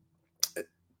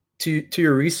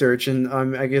your research and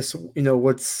I guess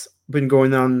what's been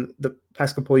going on the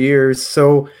past couple of years.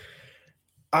 So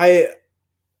I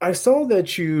I saw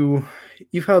that you've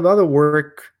had a lot of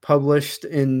work published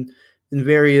in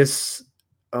various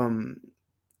um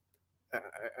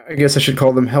I guess I should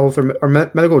call them health or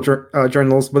medical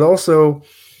journals, but also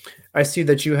I see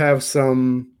that you have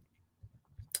some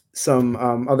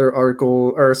other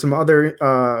article or some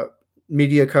other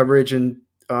media coverage and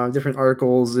different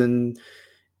articles in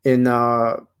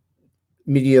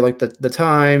media like the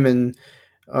Time and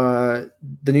uh,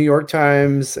 the New York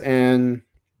Times and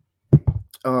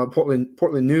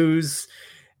Portland News,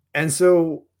 and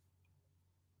so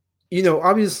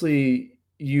obviously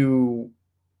you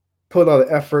put a lot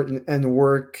of effort and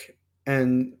work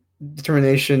and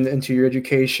determination into your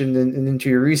education and into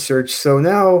your research. So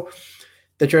now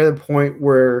that you're at a point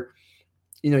where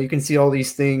you can see all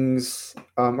these things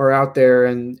are out there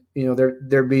and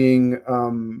they're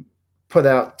being put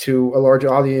out to a large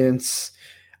audience,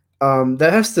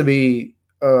 that has to be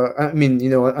I mean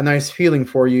a nice feeling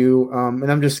for you,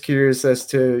 and I'm just curious as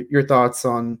to your thoughts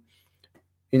on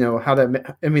how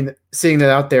that I mean seeing that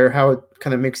out there, how it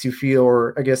kind of makes you feel,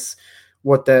 or I guess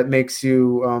what that makes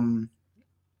you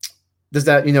does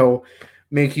that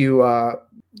make you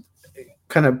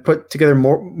kind of put together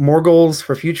more goals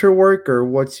for future work, or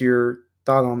what's your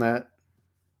thought on that?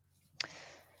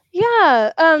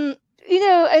 Yeah, I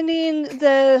mean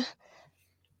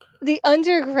the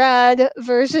undergrad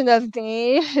version of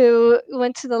me who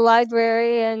went to the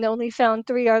library and only found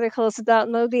 3 articles about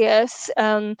Mobius,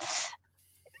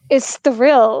 is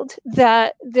thrilled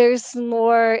that there's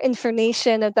more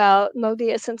information about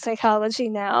Mobius and psychology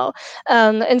now.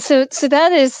 And so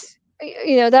that is,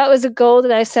 that was a goal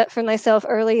that I set for myself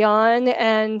early on.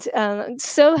 And I'm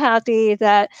so happy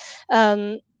that,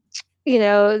 um,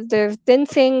 there have been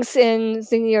things in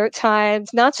the New York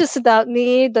Times, not just about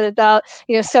me, but about,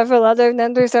 several other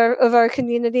members of our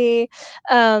community.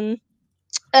 Um,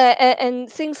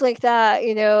 and things like that,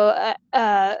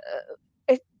 I,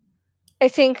 I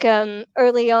think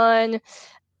early on,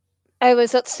 I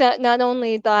was upset not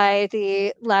only by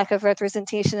the lack of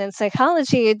representation in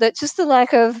psychology, but just the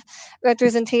lack of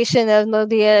representation of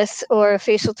Mobius or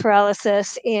facial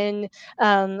paralysis in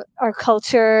our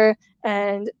culture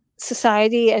and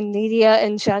society and media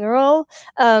in general.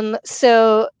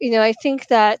 So, I think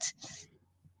that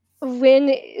when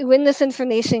this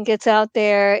information gets out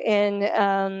there in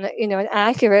an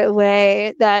accurate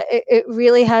way, that it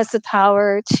really has the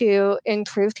power to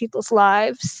improve people's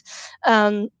lives.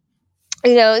 And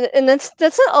that's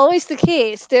not always the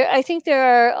case. I think there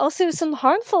are also some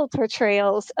harmful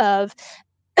portrayals of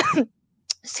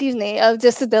excuse me, of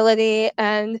disability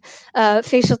and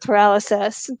facial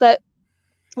paralysis. But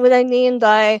what I mean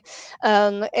by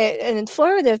an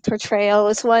informative portrayal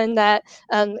is one that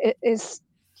is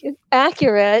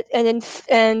accurate and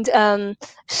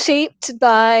shaped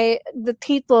by the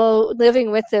people living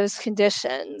with those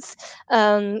conditions.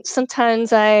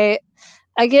 Sometimes I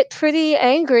get pretty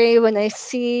angry when I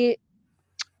see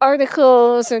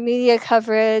articles or media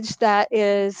coverage that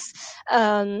is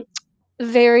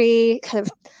very kind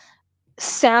of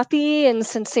sappy and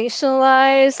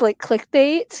sensationalized, like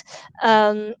clickbait,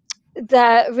 um,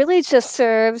 that really just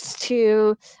serves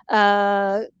to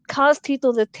cause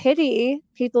people to pity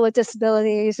people with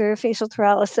disabilities or facial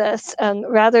paralysis,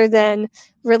 rather than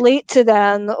relate to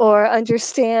them or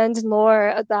understand more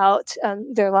about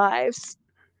their lives.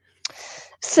 Right.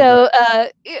 So,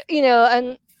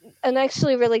 I'm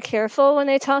actually really careful when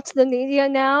I talk to the media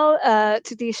now,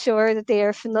 to be sure that they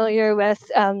are familiar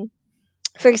with,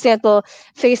 for example,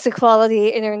 Face Equality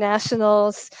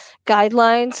International's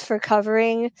guidelines for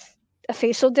covering a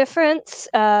facial difference,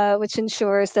 which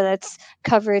ensures that it's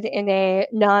covered in a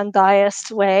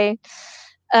non-biased way.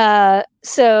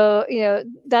 So,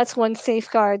 that's one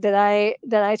safeguard that I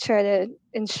try to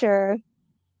ensure.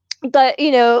 But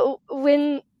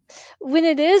when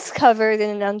it is covered in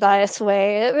an unbiased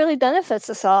way, it really benefits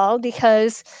us all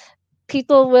because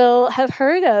people will have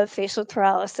heard of facial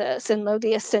paralysis and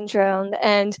Mobius syndrome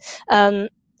and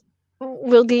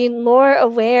will be more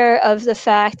aware of the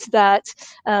fact that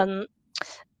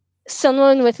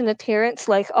someone with an appearance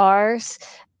like ours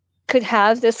could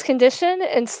have this condition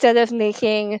instead of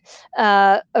making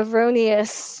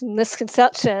erroneous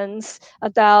misconceptions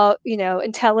about,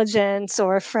 intelligence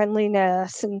or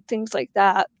friendliness and things like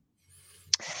that.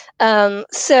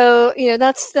 So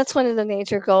that's one of the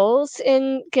major goals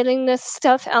in getting this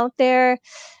stuff out there.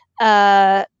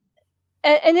 Uh,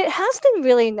 and it has been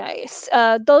really nice.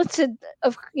 Both to,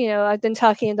 I've been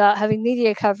talking about having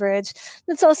media coverage.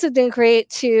 It's also been great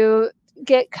to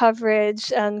get coverage,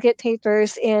 get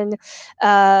papers in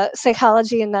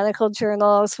psychology and medical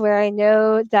journals where I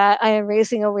know that I am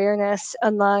raising awareness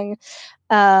among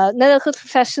medical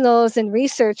professionals and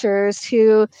researchers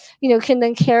who, can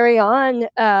then carry on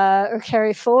or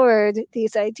carry forward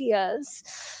these ideas.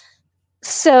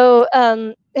 So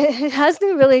it has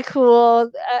been really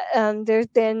cool. There's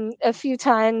been a few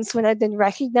times when I've been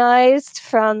recognized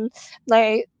from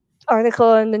my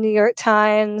article in the New York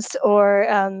Times or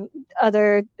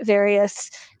other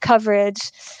various coverage.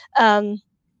 Um,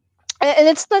 and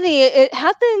it's funny, it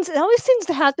happens, it always seems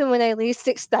to happen when I least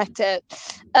expect it.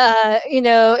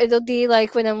 It'll be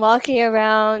like when I'm walking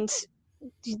around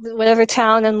whatever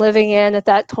town I'm living in at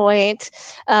that point,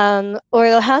 or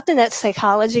it'll happen at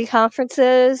psychology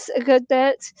conferences a good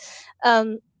bit.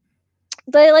 Um,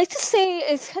 but I like to say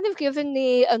it's kind of given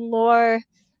me a more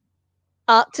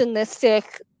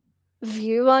optimistic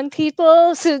view on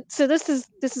people. So this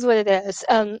is what it is.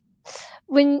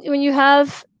 When you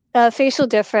have a facial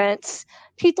difference,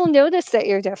 people notice that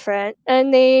you're different,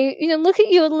 and they look at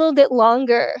you a little bit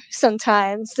longer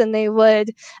sometimes than they would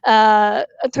a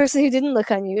person who didn't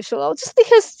look unusual, just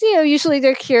because usually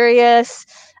they're curious,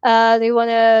 they want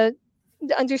to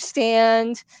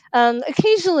understand.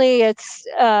 Occasionally it's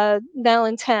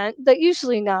malintent, but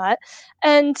usually not.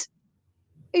 And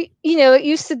it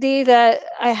used to be that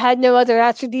I had no other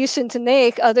attribution to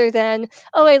make other than,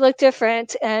 oh, I look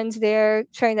different and they're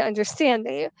trying to understand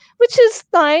me, which is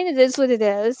fine. It is what it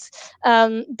is.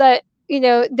 But,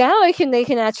 now I can make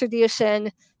an attribution.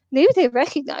 Maybe they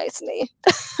recognize me.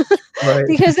 Right.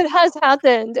 Because it has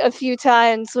happened a few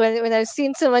times when I've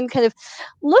seen someone kind of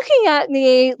looking at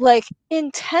me like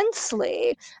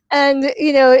intensely, and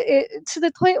to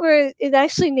the point where it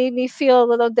actually made me feel a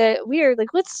little bit weird,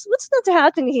 like what's about to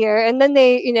happen here. And then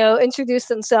they introduce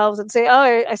themselves and say,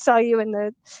 oh, I saw you in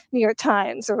the New York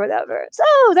Times or whatever. So,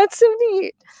 oh, that's so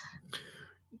neat.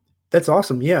 That's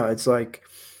awesome. Yeah, it's like,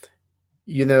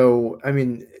 I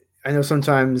mean, I know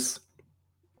sometimes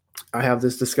I have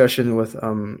this discussion with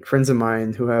friends of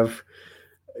mine who have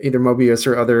either Mobius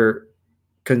or other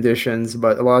conditions,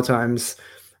 but a lot of times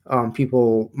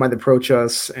people might approach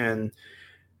us and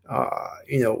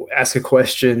ask a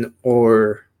question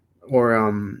or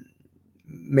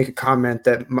make a comment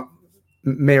that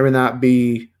may or may not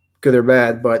be good or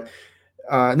bad. But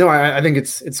no, I think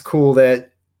it's cool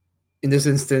that in this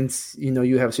instance,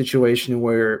 you have a situation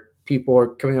where people are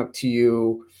coming up to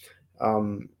you,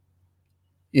 um,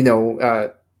 you know, uh,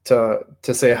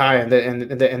 to say hi, and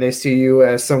they see you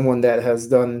as someone that has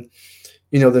done,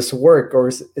 this work, or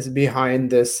is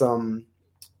behind this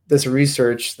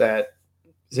research that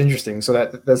is interesting. So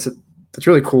that's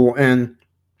really cool. And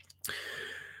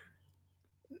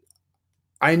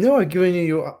I know I've given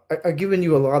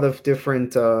you a lot of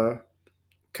different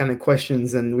kind of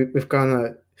questions, and we've gone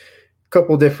a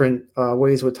couple different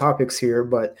ways with topics here,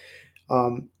 but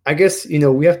I guess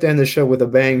we have to end the show with a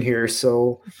bang here.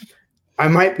 So I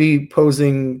might be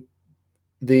posing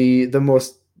the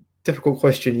most difficult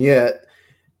question yet,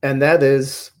 and that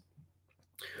is,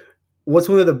 what's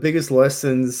one of the biggest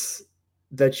lessons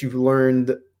that you've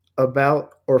learned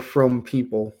about or from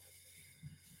people?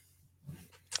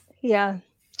 Yeah.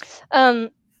 Um,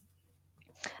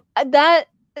 that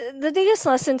the biggest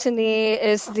lesson to me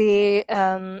is the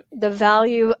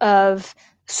value of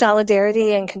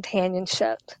solidarity and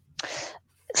companionship.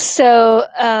 So,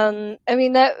 I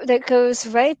mean, that goes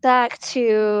right back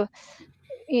to,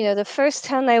 the first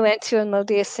time I went to a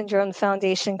Mobius Syndrome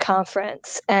Foundation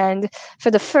conference, and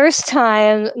for the first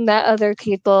time met other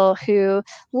people who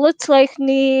looked like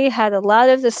me, had a lot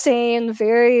of the same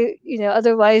very,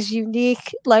 otherwise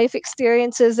unique life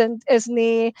experiences as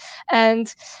me.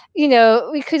 And,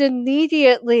 we could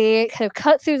immediately kind of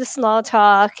cut through the small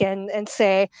talk and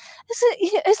say, isn't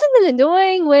it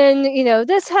annoying when,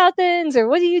 this happens, or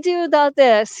what do you do about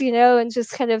this, and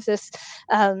just kind of this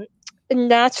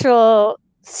natural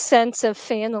sense of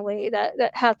family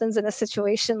that happens in a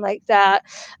situation like that.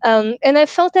 And I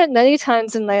felt that many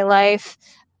times in my life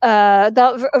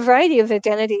about a variety of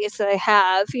identities that I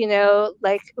have,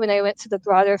 like when I went to the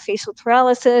broader facial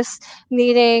paralysis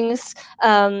meetings,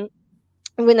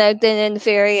 when I've been in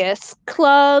various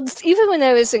clubs, even when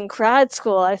I was in grad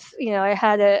school, I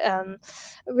had a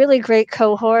really great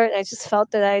cohort. I just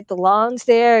felt that I belonged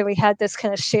there, and we had this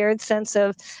kind of shared sense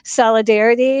of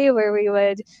solidarity where we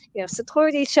would,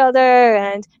 support each other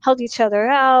and help each other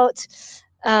out.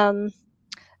 Um,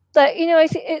 but I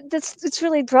think it's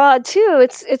really broad too.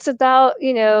 It's about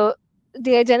the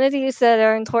identities that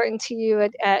are important to you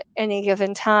at any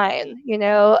given time.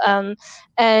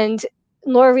 And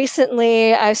more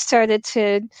recently, I've started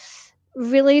to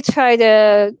really try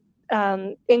to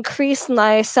increase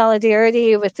my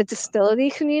solidarity with the disability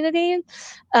community.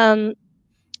 Um,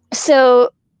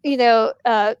 so you know.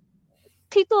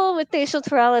 People with facial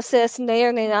paralysis may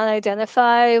or may not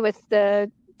identify with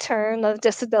the term of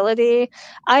disability.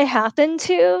 I happen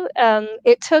to.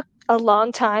 It took a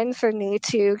long time for me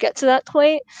to get to that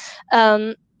point.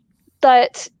 Um,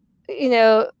 but, you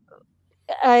know,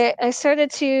 I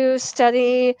started to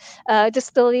study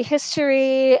disability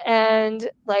history and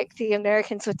like the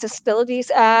Americans with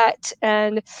Disabilities Act.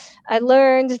 And I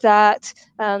learned that,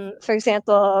 for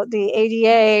example, the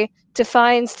ADA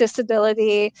defines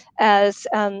disability as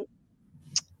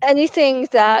anything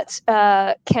that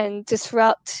can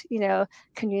disrupt,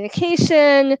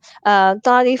 communication,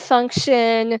 body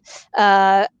function,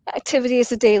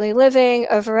 activities of daily living,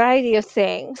 a variety of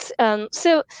things.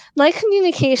 So my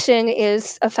communication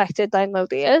is affected by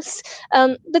Mobius.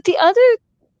 But the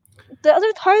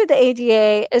other part of the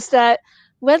ADA is that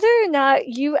whether or not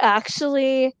you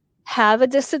actually have a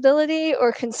disability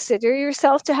or consider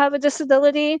yourself to have a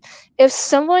disability, if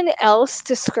someone else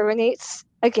discriminates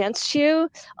against you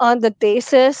on the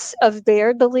basis of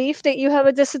their belief that you have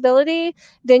a disability,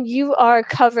 then you are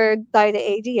covered by the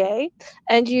ADA,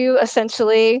 and you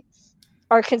essentially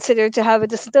are considered to have a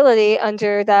disability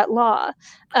under that law.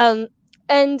 And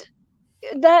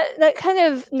that kind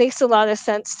of makes a lot of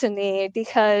sense to me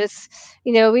because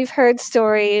we've heard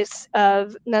stories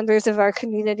of members of our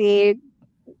community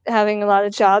having a lot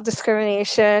of job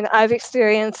discrimination. I've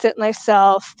experienced it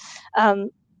myself.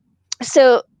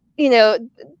 So you know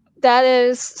that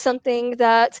is something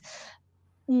that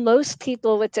most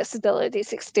people with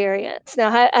disabilities experience. Now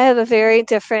I have a very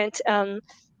different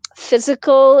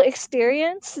physical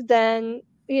experience than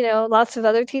lots of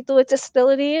other people with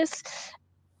disabilities.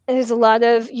 There's a lot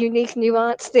of unique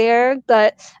nuance there,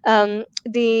 but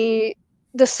the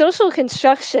social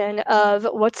construction of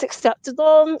what's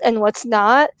acceptable and what's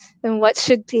not, and what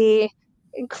should be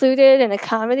included and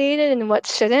accommodated and what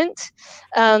shouldn't,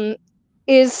 um,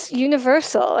 is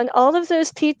universal. And all of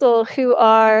those people who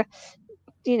are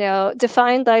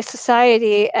defined by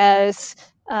society as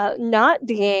not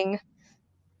being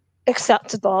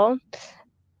acceptable,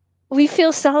 we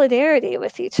feel solidarity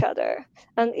with each other.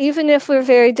 Even if we're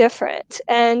very different,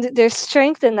 and there's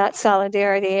strength in that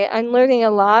solidarity. I'm learning a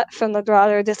lot from the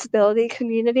broader disability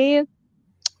community,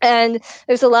 and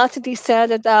there's a lot to be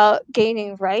said about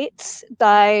gaining rights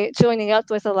by joining up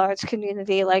with a large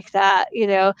community like that.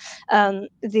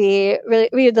 The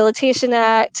Rehabilitation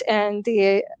Act and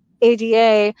the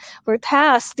ADA were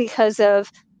passed because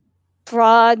of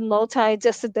broad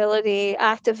multi-disability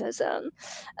activism,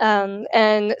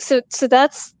 and so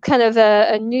that's kind of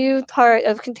a new part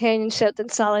of companionship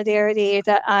and solidarity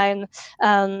that I'm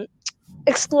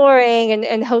exploring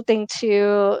and hoping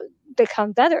to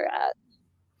become better at.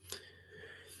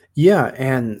 Yeah,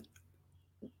 and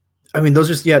I mean those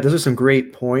are some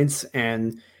great points,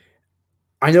 and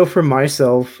I know for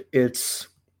myself it's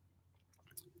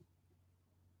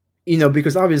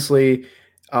because obviously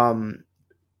um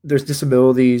there's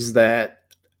disabilities that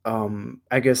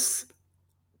I guess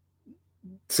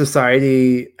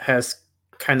society has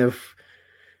kind of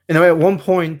at one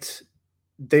point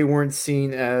they weren't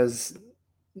seen as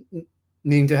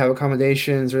needing to have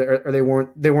accommodations, or they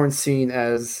weren't seen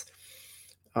as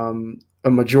a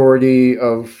majority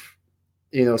of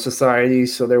society,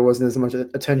 so there wasn't as much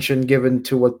attention given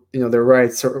to what their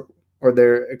rights or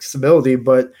their accessibility.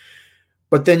 But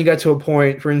then you got to a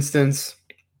point, for instance,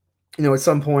 at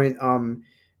some point,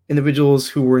 individuals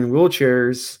who were in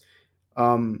wheelchairs,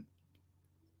 um,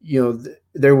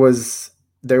 there was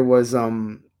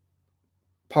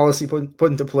policy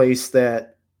put into place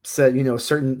that said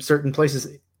certain places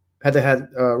had to have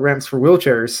ramps for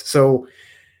wheelchairs. So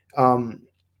um,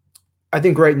 I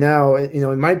think right now,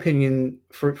 in my opinion,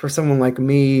 for someone like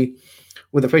me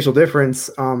with a facial difference,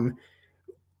 the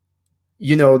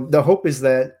hope is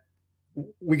that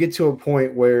we get to a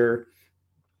point where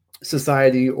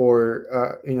society, or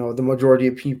the majority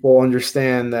of people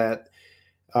understand that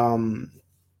um,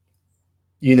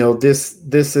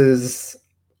 this is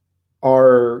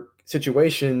our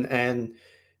situation, and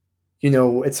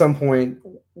at some point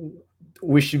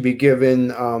we should be given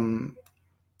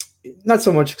not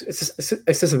so much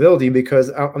accessibility, because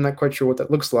I'm not quite sure what that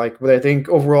looks like, but I think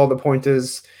overall the point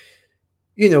is,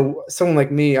 someone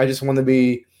like me, I just want to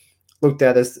be looked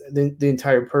at as the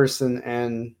entire person,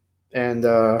 and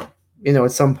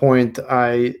at some point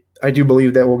I do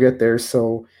believe that we'll get there.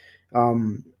 So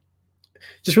um,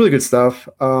 just really good stuff.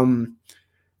 All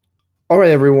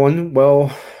right, everyone.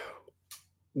 Well,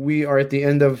 we are at the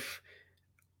end of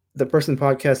the Person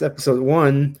Podcast episode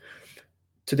 1.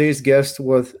 Today's guest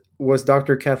was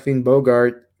Dr. Kathleen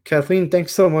Bogart. Kathleen,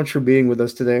 thanks so much for being with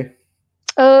us today.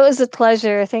 Oh, it was a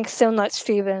pleasure. Thanks so much,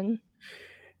 Stephen.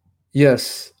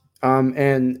 Yes.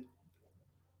 And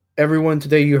everyone,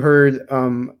 today you heard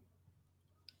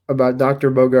about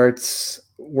Dr. Bogart's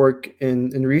work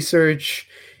in research.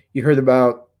 You heard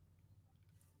about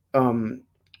um,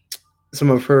 some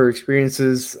of her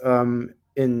experiences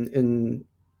in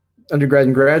undergrad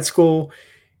and grad school.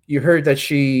 You heard that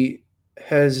she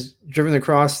has driven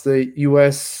across the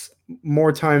U.S.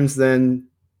 more times than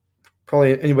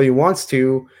probably anybody wants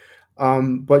to,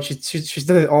 but she's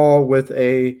done it all with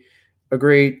a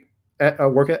great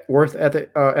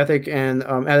ethic and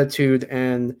attitude,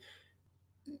 and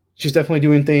she's definitely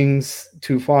doing things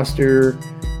to foster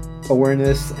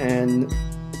awareness and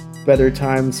better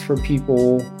times for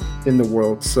people in the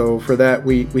world. So for that,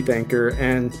 we thank her,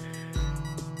 and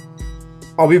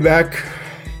I'll be back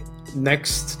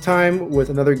next time with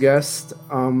another guest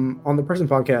on the Person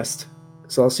Podcast.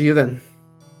 So I'll see you then.